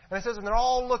 And it says, and they're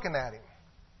all looking at him.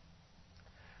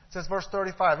 It says, verse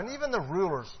 35, and even the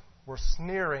rulers were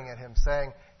sneering at him,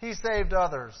 saying, he saved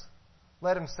others.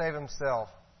 Let him save himself.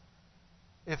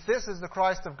 If this is the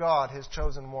Christ of God, his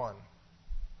chosen one.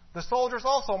 The soldiers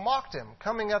also mocked him,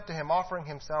 coming up to him, offering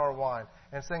him sour wine,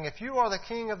 and saying, if you are the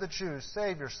king of the Jews,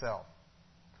 save yourself.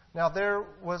 Now there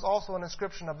was also an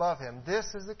inscription above him,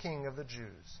 this is the King of the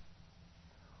Jews.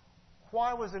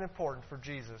 Why was it important for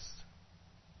Jesus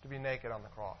to be naked on the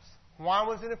cross? Why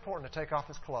was it important to take off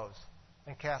his clothes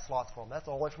and cast lots for him? That's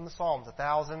all the way from the Psalms,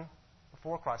 1,000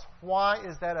 before Christ. Why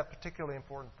is that a particularly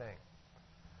important thing?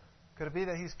 Could it be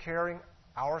that he's carrying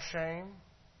our shame?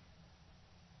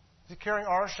 Is he carrying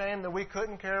our shame that we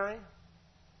couldn't carry?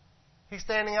 He's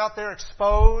standing out there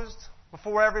exposed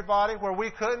before everybody where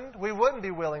we couldn't. We wouldn't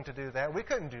be willing to do that. We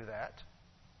couldn't do that.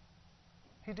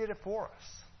 He did it for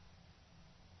us.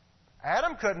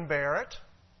 Adam couldn't bear it.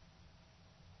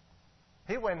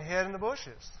 He went and hid in the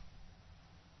bushes.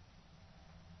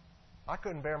 I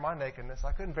couldn't bear my nakedness.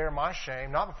 I couldn't bear my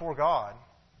shame, not before God.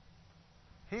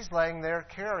 He's laying there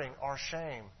carrying our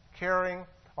shame, carrying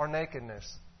our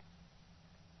nakedness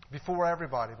before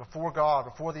everybody, before God,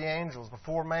 before the angels,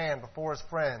 before man, before his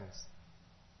friends.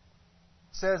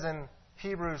 It says in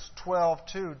Hebrews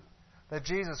 12:2 that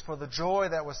Jesus, for the joy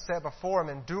that was set before him,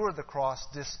 endured the cross,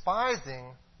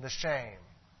 despising the shame.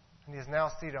 And he is now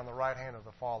seated on the right hand of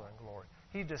the Father in glory.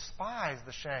 He despised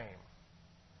the shame.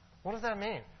 What does that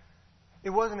mean?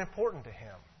 It wasn't important to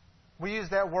him. We use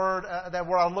that word,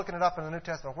 I'm looking it up in the New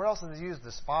Testament. Where else is it used?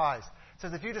 Despise. It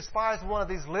says, if you despise one of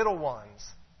these little ones,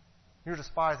 you're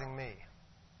despising me.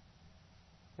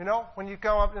 When you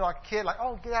come up, like a kid, like,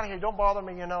 oh, get out of here, don't bother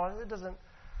me, I'm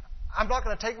not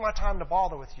going to take my time to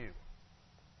bother with you.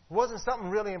 It wasn't something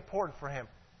really important for him.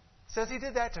 It says he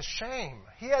did that to shame.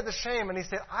 He had the shame, and he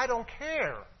said, I don't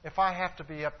care if I have to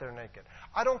be up there naked.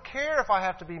 I don't care if I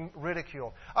have to be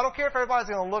ridiculed. I don't care if everybody's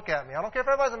going to look at me. I don't care if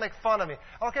everybody's going to make fun of me.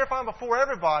 I don't care if I'm before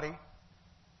everybody.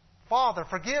 Father,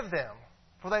 forgive them,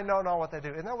 for they know not what they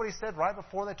do. Isn't that what he said right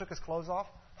before they took his clothes off?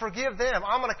 Forgive them.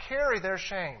 I'm going to carry their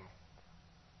shame.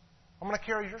 I'm going to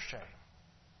carry your shame.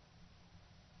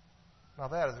 Now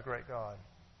that is a great God.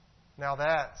 Now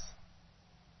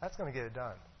that's going to get it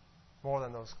done. More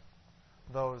than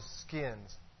those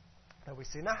skins that we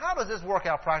see. Now how does this work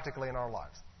out practically in our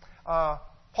lives?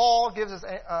 Paul gives us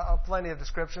plenty of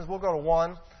descriptions. We'll go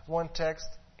to one text.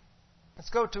 Let's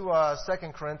go to 2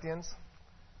 Corinthians.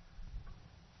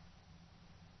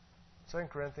 2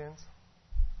 Corinthians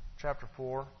chapter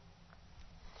 4.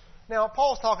 Now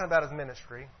Paul's talking about his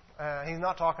ministry. He's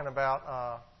not talking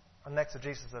about an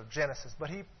exegesis of Genesis,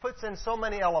 but he puts in so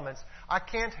many elements. I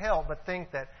can't help but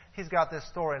think that he's got this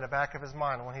story in the back of his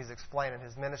mind when he's explaining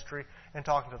his ministry and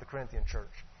talking to the Corinthian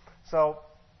church. So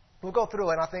we'll go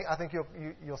through it, and I think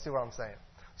you'll see what I'm saying.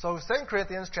 So 2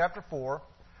 Corinthians chapter 4,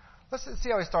 let's see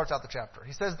how he starts out the chapter.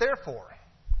 He says, therefore,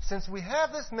 since we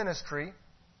have this ministry,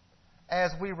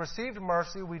 as we received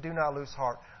mercy, we do not lose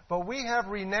heart, but we have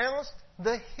renounced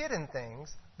the hidden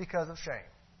things because of shame.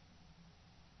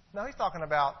 Now he's talking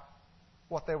about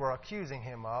what they were accusing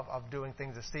him of doing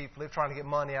things deceitfully, of trying to get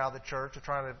money out of the church, of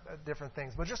trying to different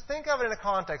things. But just think of it in a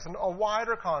context, a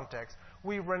wider context.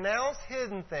 We renounce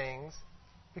hidden things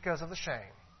because of the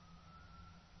shame.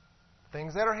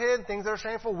 Things that are hidden, things that are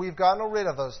shameful, we've gotten rid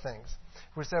of those things.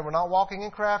 We said we're not walking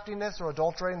in craftiness or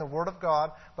adulterating the Word of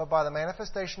God, but by the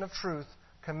manifestation of truth,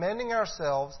 commending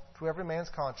ourselves to every man's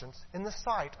conscience in the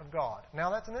sight of God. Now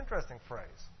that's an interesting phrase.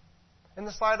 In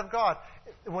the sight of God.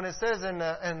 When it says in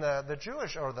the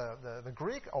Jewish or the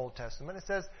Greek Old Testament, it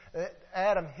says that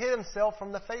Adam hid himself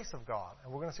from the face of God.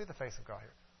 And we're going to see the face of God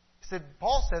here. He said,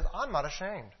 Paul says, I'm not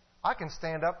ashamed. I can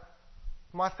stand up,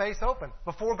 my face open,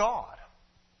 before God.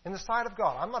 In the sight of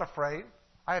God. I'm not afraid.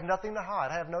 I have nothing to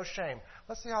hide. I have no shame.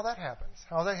 Let's see how that happens.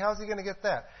 How is he going to get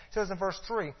that? He says in verse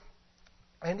 3,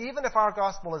 and even if our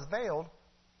gospel is veiled,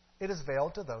 it is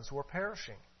veiled to those who are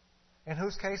perishing, in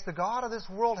whose case the God of this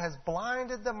world has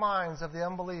blinded the minds of the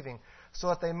unbelieving, so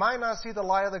that they might not see the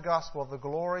light of the gospel of the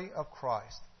glory of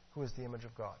Christ, who is the image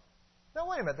of God. Now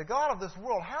wait a minute. The God of this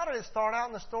world, how did it start out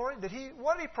in the story?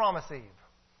 What did he promise Eve?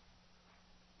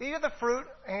 Eat of the fruit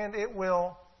and it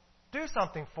will do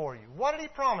something for you. What did he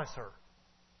promise her?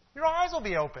 Your eyes will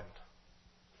be opened.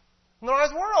 And their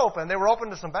eyes were open. They were open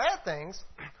to some bad things.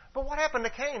 But what happened to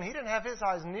Cain? He didn't have his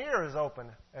eyes near as open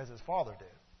as his father did.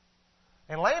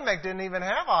 And Lamech didn't even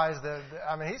have eyes.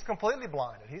 He's completely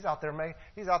blinded. He's out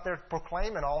there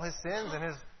proclaiming all his sins and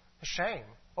his shame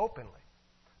openly.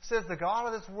 It says the God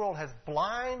of this world has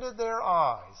blinded their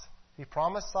eyes. He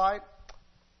promised sight,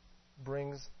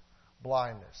 brings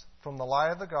blindness from the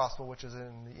light of the gospel, which is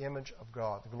in the image of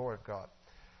God, the glory of God.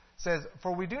 It says,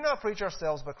 for we do not preach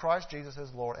ourselves, but Christ Jesus is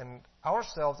Lord, and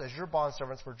ourselves as your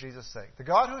bondservants for Jesus' sake. The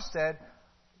God who said,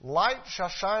 light shall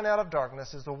shine out of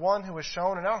darkness, is the one who has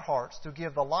shown in our hearts to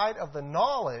give the light of the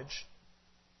knowledge,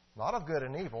 not of good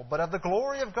and evil, but of the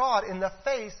glory of God in the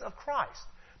face of Christ.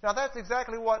 Now that's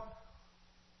exactly what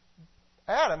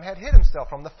Adam had hid himself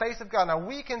from, the face of God. Now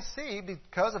we can see,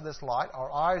 because of this light,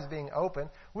 our eyes being open,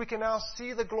 we can now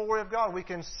see the glory of God. We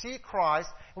can see Christ,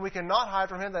 and we cannot hide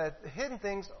from Him. That hidden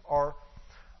things are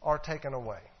taken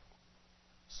away.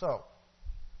 So,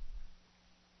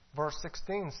 verse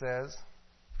 16 says,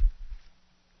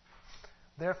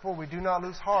 therefore we do not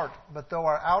lose heart, but though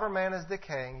our outer man is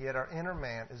decaying, yet our inner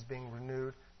man is being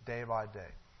renewed day by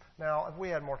day. Now, if we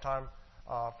had more time,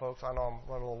 folks, I know I'm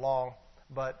running a little long,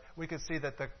 but we could see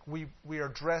that we are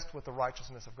dressed with the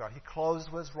righteousness of God. He clothes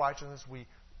with His righteousness. We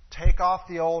take off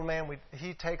the old man.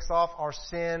 He takes off our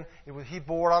sin. He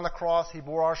bore it on the cross. He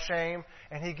bore our shame.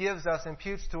 And He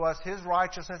imputes to us His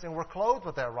righteousness, and we're clothed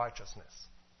with that righteousness.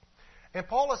 And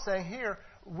Paul is saying here,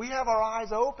 we have our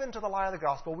eyes open to the light of the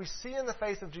gospel. We see in the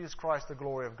face of Jesus Christ the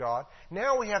glory of God.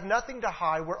 Now we have nothing to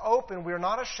hide. We're open. We're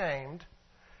not ashamed.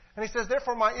 And he says,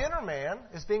 therefore my inner man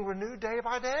is being renewed day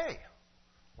by day.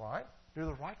 Right? Through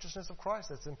the righteousness of Christ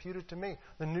that's imputed to me,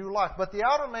 the new life. But the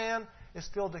outer man is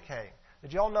still decaying.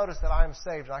 Did you all notice that I am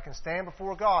saved and I can stand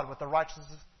before God with the righteousness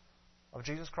of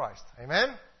Jesus Christ?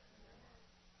 Amen?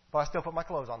 But I still put my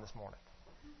clothes on this morning.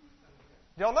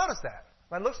 Did you all notice that?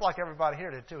 It looks like everybody here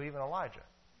did too, even Elijah.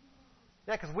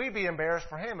 Yeah, because we'd be embarrassed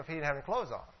for him if he didn't have any clothes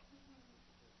on.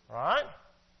 Right?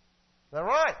 Is that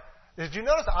right? Did you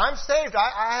notice? I'm saved.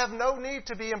 I have no need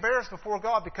to be embarrassed before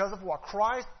God because of what?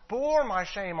 Christ bore my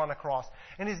shame on the cross.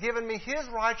 And He's given me His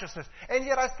righteousness. And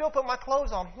yet I still put my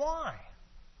clothes on. Why?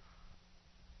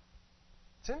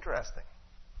 It's interesting.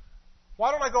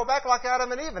 Why don't I go back like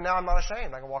Adam and Eve and now I'm not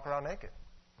ashamed? I can walk around naked.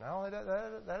 No,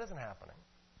 that isn't happening.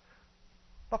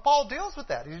 But Paul deals with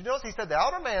that. Did you notice he said the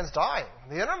outer man's dying.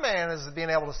 The inner man is being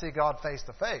able to see God face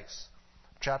to face.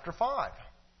 Chapter 5.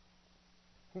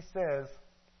 He says,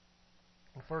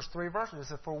 in first 3 verses, it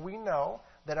says, for we know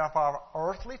that if our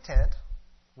earthly tent,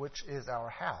 which is our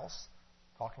house,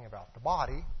 talking about the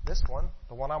body, this one,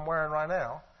 the one I'm wearing right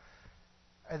now,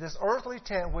 and this earthly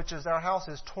tent, which is our house,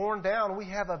 is torn down, we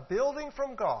have a building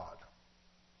from God,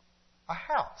 a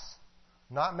house,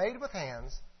 not made with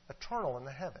hands, eternal in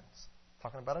the heavens.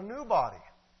 Talking about a new body.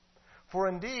 For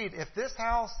indeed, in this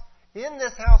house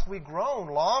we groan,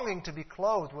 longing to be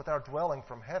clothed with our dwelling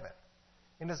from heaven,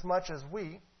 inasmuch as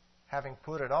we, having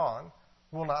put it on,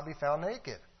 will not be found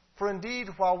naked. For indeed,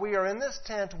 while we are in this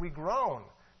tent, we groan,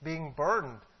 being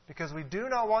burdened, because we do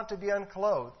not want to be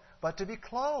unclothed, but to be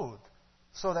clothed,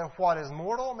 so that what is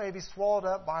mortal may be swallowed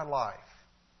up by life.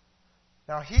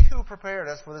 Now He who prepared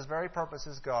us for this very purpose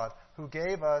is God, who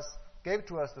gave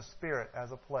to us the Spirit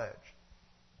as a pledge.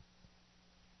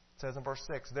 It says in verse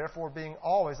 6, therefore being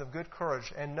always of good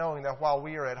courage, and knowing that while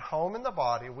we are at home in the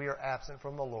body, we are absent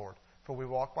from the Lord, for we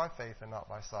walk by faith and not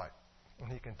by sight.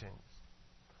 And he continues.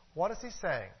 What is he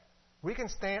saying? We can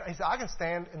stand. He said, I can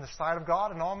stand in the sight of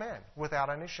God and all men without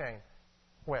any shame.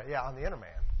 Well, yeah, I'm the inner man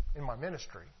in my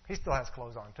ministry. He still has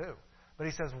clothes on too. But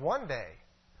he says one day,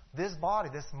 this body,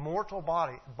 this mortal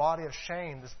body of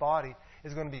shame, this body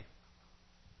is going to be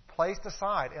placed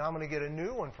aside, and I'm going to get a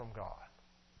new one from God.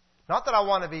 Not that I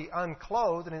want to be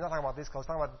unclothed, and he's not talking about these clothes.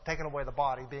 He's talking about taking away the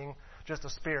body, being just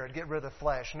a spirit, get rid of the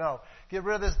flesh. No, get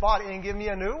rid of this body and give me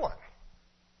a new one.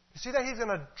 You see that he's going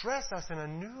to dress us in a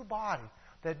new body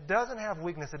that doesn't have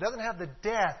weakness, that doesn't have the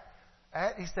death.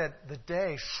 He said,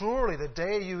 surely the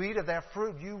day you eat of that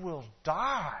fruit, you will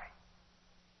die.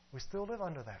 We still live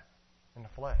under that in the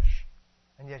flesh.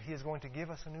 And yet he is going to give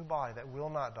us a new body that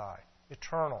will not die.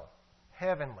 Eternal.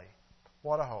 Heavenly.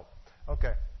 What a hope.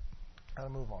 Okay. I'll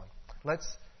move on.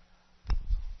 Let's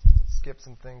skip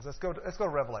some things. Let's go to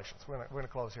Revelations. We're going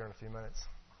to close here in a few minutes.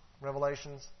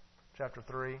 Revelations chapter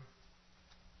 3.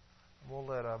 We'll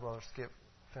let Brother Skip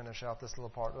finish out this little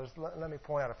part. Let me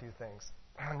point out a few things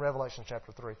in Revelation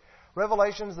chapter 3.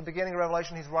 Revelation is the beginning of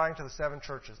Revelation. He's writing to the 7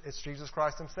 churches. It's Jesus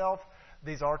Christ himself.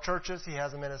 These are churches. He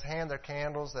has them in his hand. They're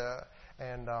candles.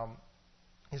 And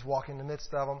he's walking in the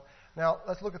midst of them. Now,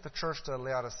 let's look at the church to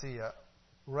Laodicea.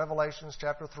 Revelations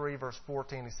chapter 3, verse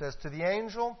 14. He says, to the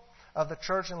angel of the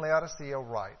church in Laodicea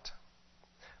write,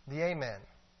 the Amen,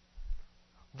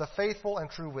 the faithful and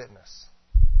true witness,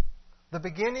 the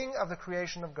beginning of the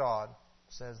creation of God,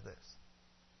 says this.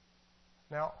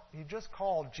 Now, he just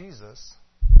called Jesus,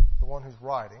 the one who's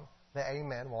writing, the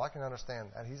Amen. Well, I can understand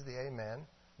that. He's the Amen,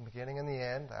 the beginning and the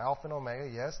end, the Alpha and Omega,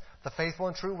 yes. The faithful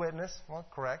and true witness, well,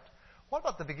 correct. What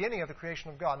about the beginning of the creation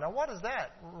of God? Now, what does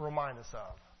that remind us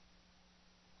of?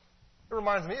 It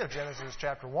reminds me of Genesis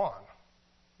chapter 1.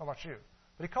 How about you?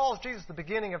 But he calls Jesus the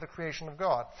beginning of the creation of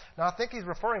God. Now, I think he's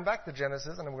referring back to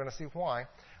Genesis, and we're going to see why.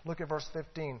 Look at verse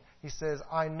 15. He says,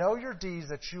 I know your deeds,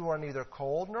 that you are neither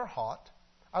cold nor hot.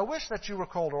 I wish that you were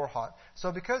cold or hot.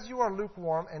 So because you are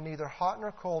lukewarm and neither hot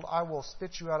nor cold, I will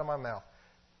spit you out of my mouth.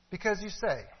 Because you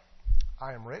say,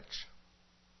 I am rich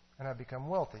and have become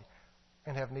wealthy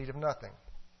and have need of nothing.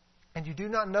 And you do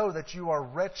not know that you are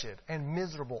wretched and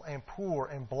miserable and poor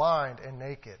and blind and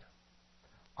naked.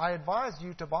 I advise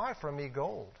you to buy from me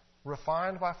gold,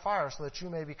 refined by fire, so that you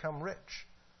may become rich,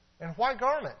 and white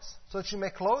garments, so that you may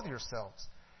clothe yourselves,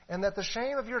 and that the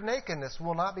shame of your nakedness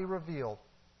will not be revealed,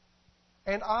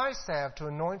 and eye salve to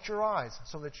anoint your eyes,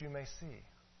 so that you may see.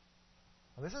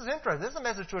 Now, this is interesting. This is a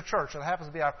message to a church, and it happens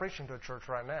to be I'm preaching to a church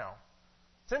right now.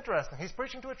 It's interesting. He's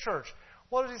preaching to a church.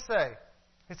 What does he say?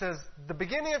 He says, the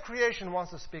beginning of creation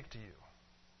wants to speak to you.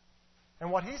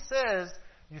 And what he says,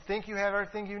 you think you have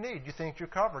everything you need. You think you're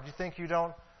covered. You think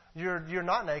you're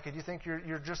not naked. You think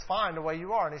you're just fine the way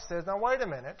you are. And he says, now wait a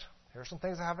minute. Here are some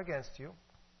things I have against you.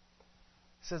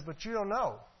 He says, but you don't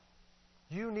know.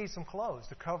 You need some clothes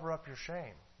to cover up your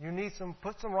shame. You need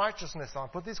put some righteousness on.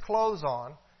 Put these clothes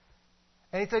on.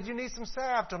 And he said, you need some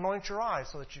salve to anoint your eyes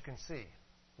so that you can see.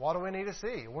 What do we need to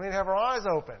see? We need to have our eyes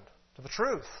opened to the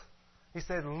truth. He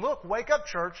said, look, wake up,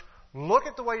 church. Look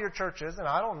at the way your church is. And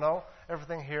I don't know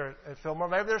everything here at Fillmore.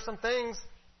 Maybe there's some things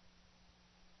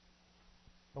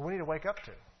that we need to wake up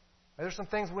to. Maybe there's some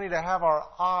things we need to have our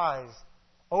eyes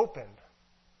opened.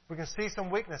 We can see some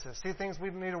weaknesses, see things we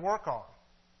need to work on.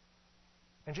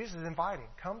 And Jesus is inviting,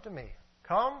 come to me.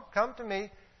 Come to me.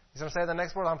 He's going to say the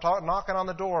next word, I'm knocking on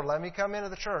the door. Let me come into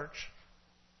the church.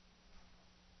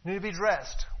 You need to be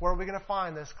dressed. Where are we going to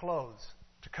find this clothes?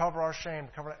 To cover our shame,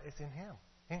 it's in Him,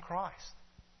 in Christ.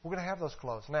 We're going to have those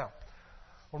clothes. Now,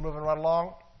 we're moving right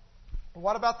along.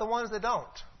 What about the ones that don't?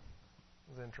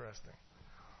 It's interesting.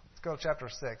 Let's go to chapter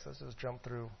 6. Let's just jump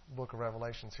through the book of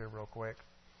Revelations here real quick.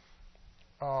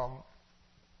 And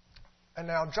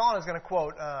now John is going to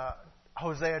quote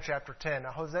Hosea chapter 10.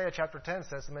 Now, Hosea chapter 10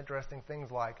 says some interesting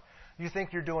things like, you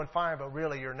think you're doing fine, but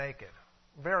really you're naked.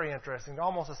 Very interesting.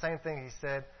 Almost the same thing he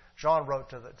said. John wrote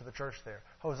to the church there.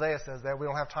 Hosea says that. We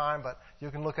don't have time, but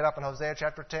you can look it up in Hosea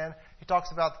chapter 10. He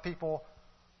talks about the people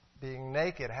being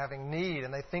naked, having need,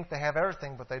 and they think they have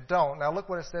everything, but they don't. Now look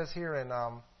what it says here in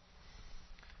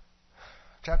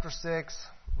chapter 6,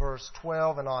 verse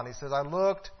 12 and on. He says, I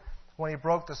looked when he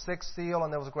broke the sixth seal,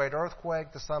 and there was a great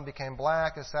earthquake. The sun became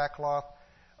black as sackcloth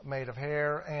made of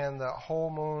hair, and the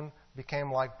whole moon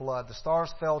became like blood. The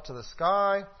stars fell to the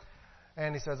sky.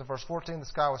 And he says in verse 14, the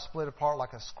sky was split apart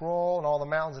like a scroll, and all the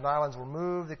mountains and islands were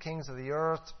moved. The kings of the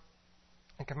earth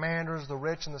and commanders, the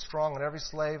rich and the strong, and every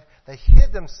slave, they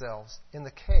hid themselves in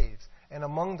the caves and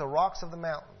among the rocks of the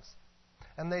mountains.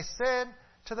 And they said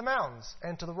to the mountains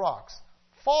and to the rocks,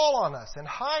 fall on us and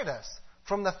hide us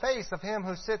from the face of him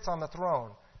who sits on the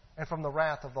throne and from the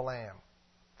wrath of the Lamb.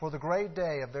 For the great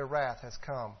day of their wrath has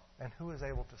come, and who is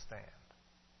able to stand?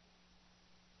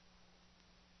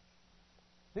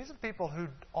 These are the people who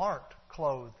aren't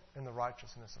clothed in the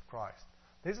righteousness of Christ.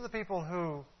 These are the people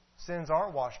whose sins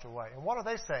aren't washed away. And what are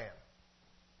they saying?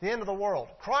 The end of the world.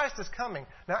 Christ is coming.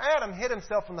 Now, Adam hid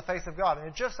himself from the face of God. And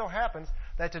it just so happens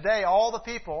that today all the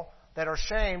people that are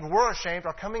ashamed, were ashamed,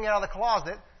 are coming out of the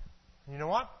closet. And you know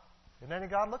what? Isn't any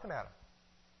God looking at them?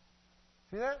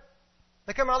 See that?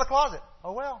 They come out of the closet.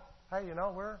 Oh, well. Hey,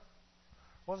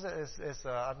 what is it?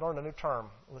 I learned a new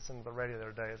term. Listening to the radio the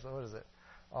other day. So what is it?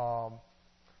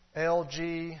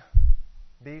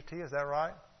 LGBT, is that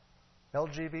right?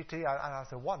 LGBT. I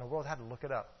said, what in the world? I had to look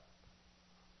it up.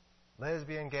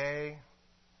 Lesbian, gay,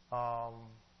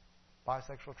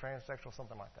 bisexual, transsexual,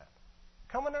 something like that.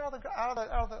 Coming out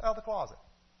of the closet.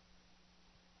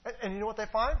 And you know what they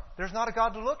find? There's not a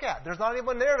God to look at. There's not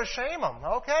anyone there to shame them.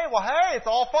 Okay, well, hey, it's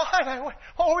all fine.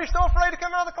 What were we so afraid to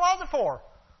come out of the closet for?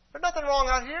 There's nothing wrong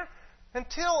out here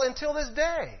until this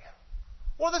day.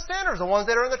 Or the sinners, the ones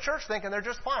that are in the church thinking they're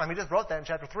just fine. I mean, he just wrote that in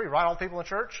chapter 3, right? All people in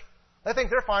church, they think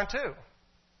they're fine too.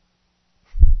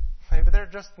 Maybe they're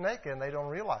just naked and they don't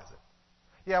realize it.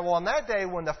 Yeah, well, on that day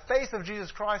when the face of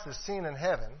Jesus Christ is seen in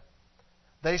heaven,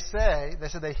 they said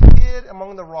they hid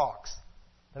among the rocks.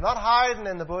 They're not hiding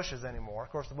in the bushes anymore. Of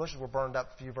course, the bushes were burned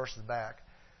up a few verses back.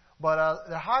 But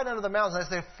they're hiding under the mountains.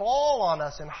 They say, fall on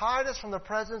us and hide us from the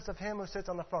presence of Him who sits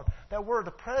on the throne. That word,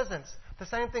 the presence, the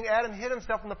same thing Adam hid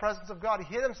himself from the presence of God.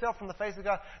 He hid himself from the face of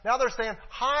God. Now they're saying,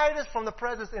 hide us from the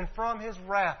presence and from His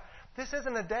wrath. This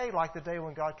isn't a day like the day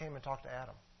when God came and talked to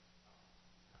Adam.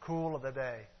 Cool of the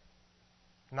day.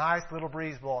 Nice little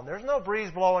breeze blowing. There's no breeze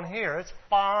blowing here. It's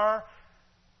fire,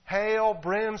 hail,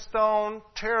 brimstone,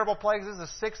 terrible plagues. This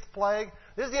is the 6th plague.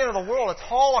 This is the end of the world. It's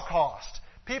Holocaust.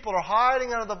 People are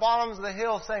hiding under the bottoms of the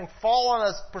hills saying, fall on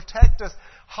us, protect us,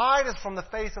 hide us from the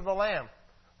face of the Lamb.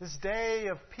 This day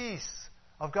of peace,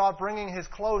 of God bringing His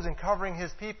clothes and covering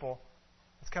His people,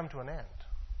 has come to an end.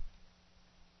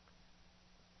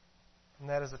 And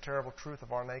that is the terrible truth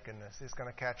of our nakedness. It's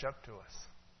going to catch up to us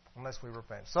unless we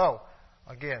repent. So,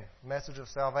 again, message of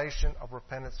salvation, of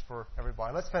repentance for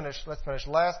everybody. Let's finish.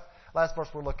 Last verse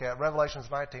we'll look at, Revelations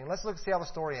 19. Let's see how the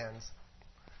story ends.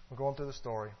 We're going through the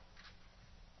story.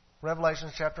 Revelation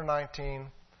chapter 19,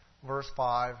 verse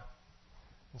 5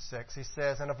 and 6. He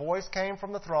says, and a voice came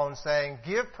from the throne saying,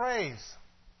 give praise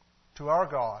to our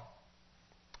God,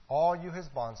 all you His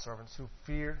bondservants who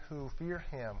fear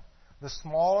Him, the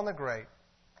small and the great.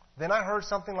 Then I heard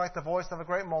something like the voice of a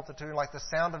great multitude, like the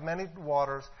sound of many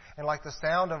waters, and like the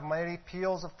sound of many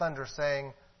peals of thunder,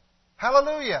 saying,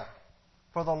 Hallelujah!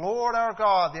 For the Lord our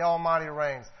God, the Almighty,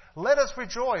 reigns. Let us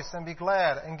rejoice and be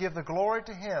glad, and give the glory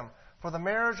to Him. For the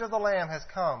marriage of the Lamb has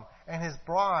come, and His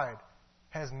bride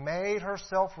has made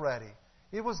herself ready.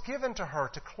 It was given to her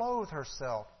to clothe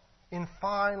herself in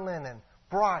fine linen,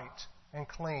 bright and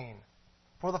clean.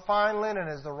 For the fine linen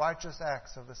is the righteous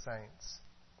acts of the saints.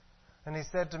 And He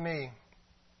said to me,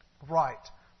 Write,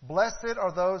 blessed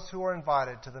are those who are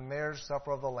invited to the marriage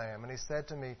supper of the Lamb. And He said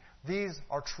to me, these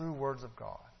are true words of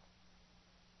God.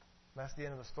 And that's the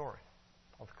end of the story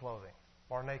of the clothing,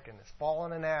 our nakedness,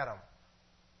 fallen in Adam,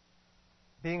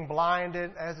 being blinded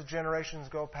as the generations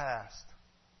go past,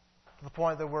 to the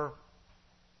point that we're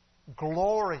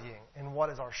glorying in what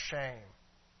is our shame.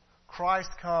 Christ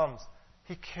comes.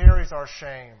 He carries our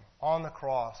shame on the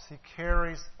cross. He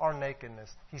carries our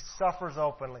nakedness. He suffers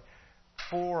openly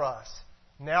for us.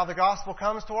 Now the gospel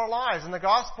comes to our lives, and the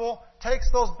gospel takes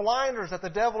those blinders that the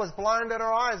devil has blinded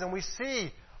our eyes, and we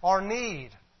see our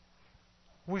need.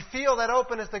 We feel that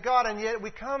openness to God, and yet we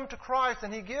come to Christ,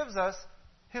 and He gives us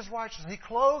His righteousness. He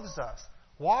clothes us,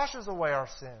 washes away our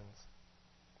sins.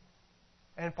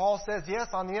 And Paul says, yes,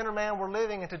 on the inner man we're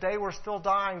living, and today we're still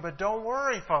dying, but don't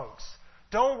worry, folks.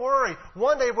 Don't worry.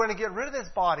 One day we're going to get rid of this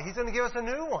body. He's going to give us a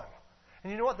new one.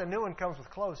 And you know what? The new one comes with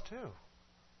clothes too.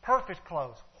 Perfect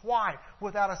clothes. White,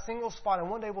 without a single spot. And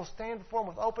one day we'll stand before Him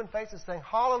with open faces saying,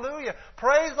 Hallelujah!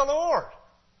 Praise the Lord!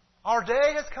 Our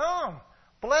day has come.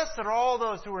 Blessed are all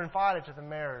those who are invited to the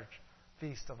marriage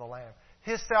feast of the Lamb.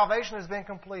 His salvation has been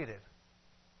completed.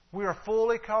 We are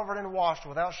fully covered and washed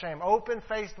without shame. Open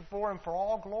face before Him for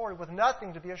all glory with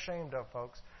nothing to be ashamed of,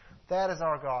 folks. That is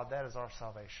our God. That is our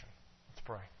salvation. Let's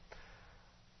pray.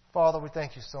 Father, we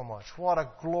thank You so much. What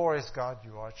a glorious God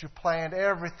You are. That You planned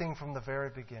everything from the very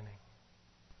beginning.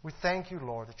 We thank You,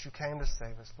 Lord, that You came to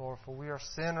save us, Lord, for we are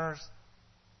sinners.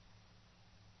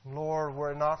 Lord,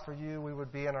 were it not for You, we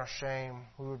would be in our shame.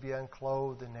 We would be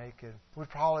unclothed and naked. We'd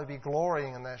probably be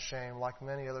glorying in that shame like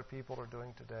many other people are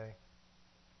doing today.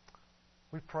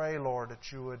 We pray, Lord,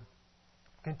 that You would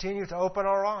continue to open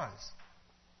our eyes,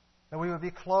 that we would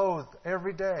be clothed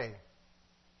every day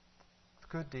with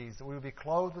good deeds, that we would be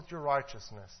clothed with Your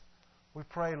righteousness. We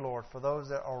pray, Lord, for those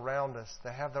that are around us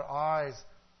that have their eyes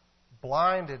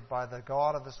blinded by the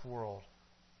god of this world,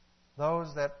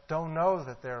 those that don't know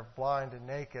that they're blind and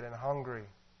naked and hungry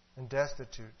and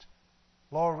destitute.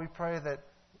 Lord, we pray that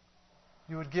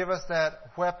you would give us that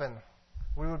weapon.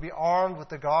 We would be armed with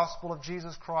the gospel of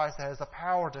Jesus Christ that has the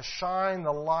power to shine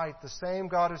the light. The same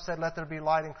God who said, "Let there be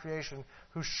light in creation,"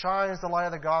 who shines the light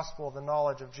of the gospel of the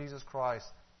knowledge of Jesus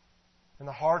Christ in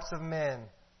the hearts of men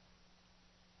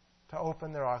to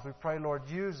open their eyes. We pray, Lord,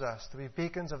 use us to be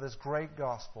beacons of this great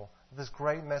gospel, this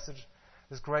great message,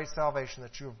 this great salvation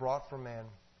that you have brought for men.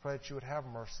 Pray that you would have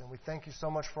mercy. And we thank you so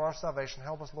much for our salvation.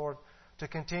 Help us, Lord, to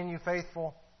continue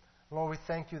faithful. Lord, we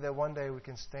thank you that one day we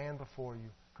can stand before you,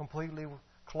 completely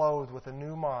clothed with a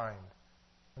new mind,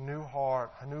 a new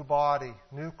heart, a new body,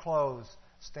 new clothes,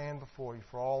 stand before you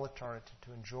for all eternity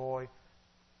to enjoy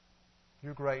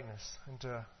your greatness and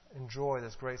to enjoy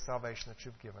this great salvation that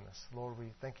you've given us. Lord,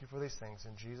 we thank you for these things.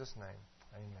 In Jesus' name,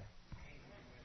 amen.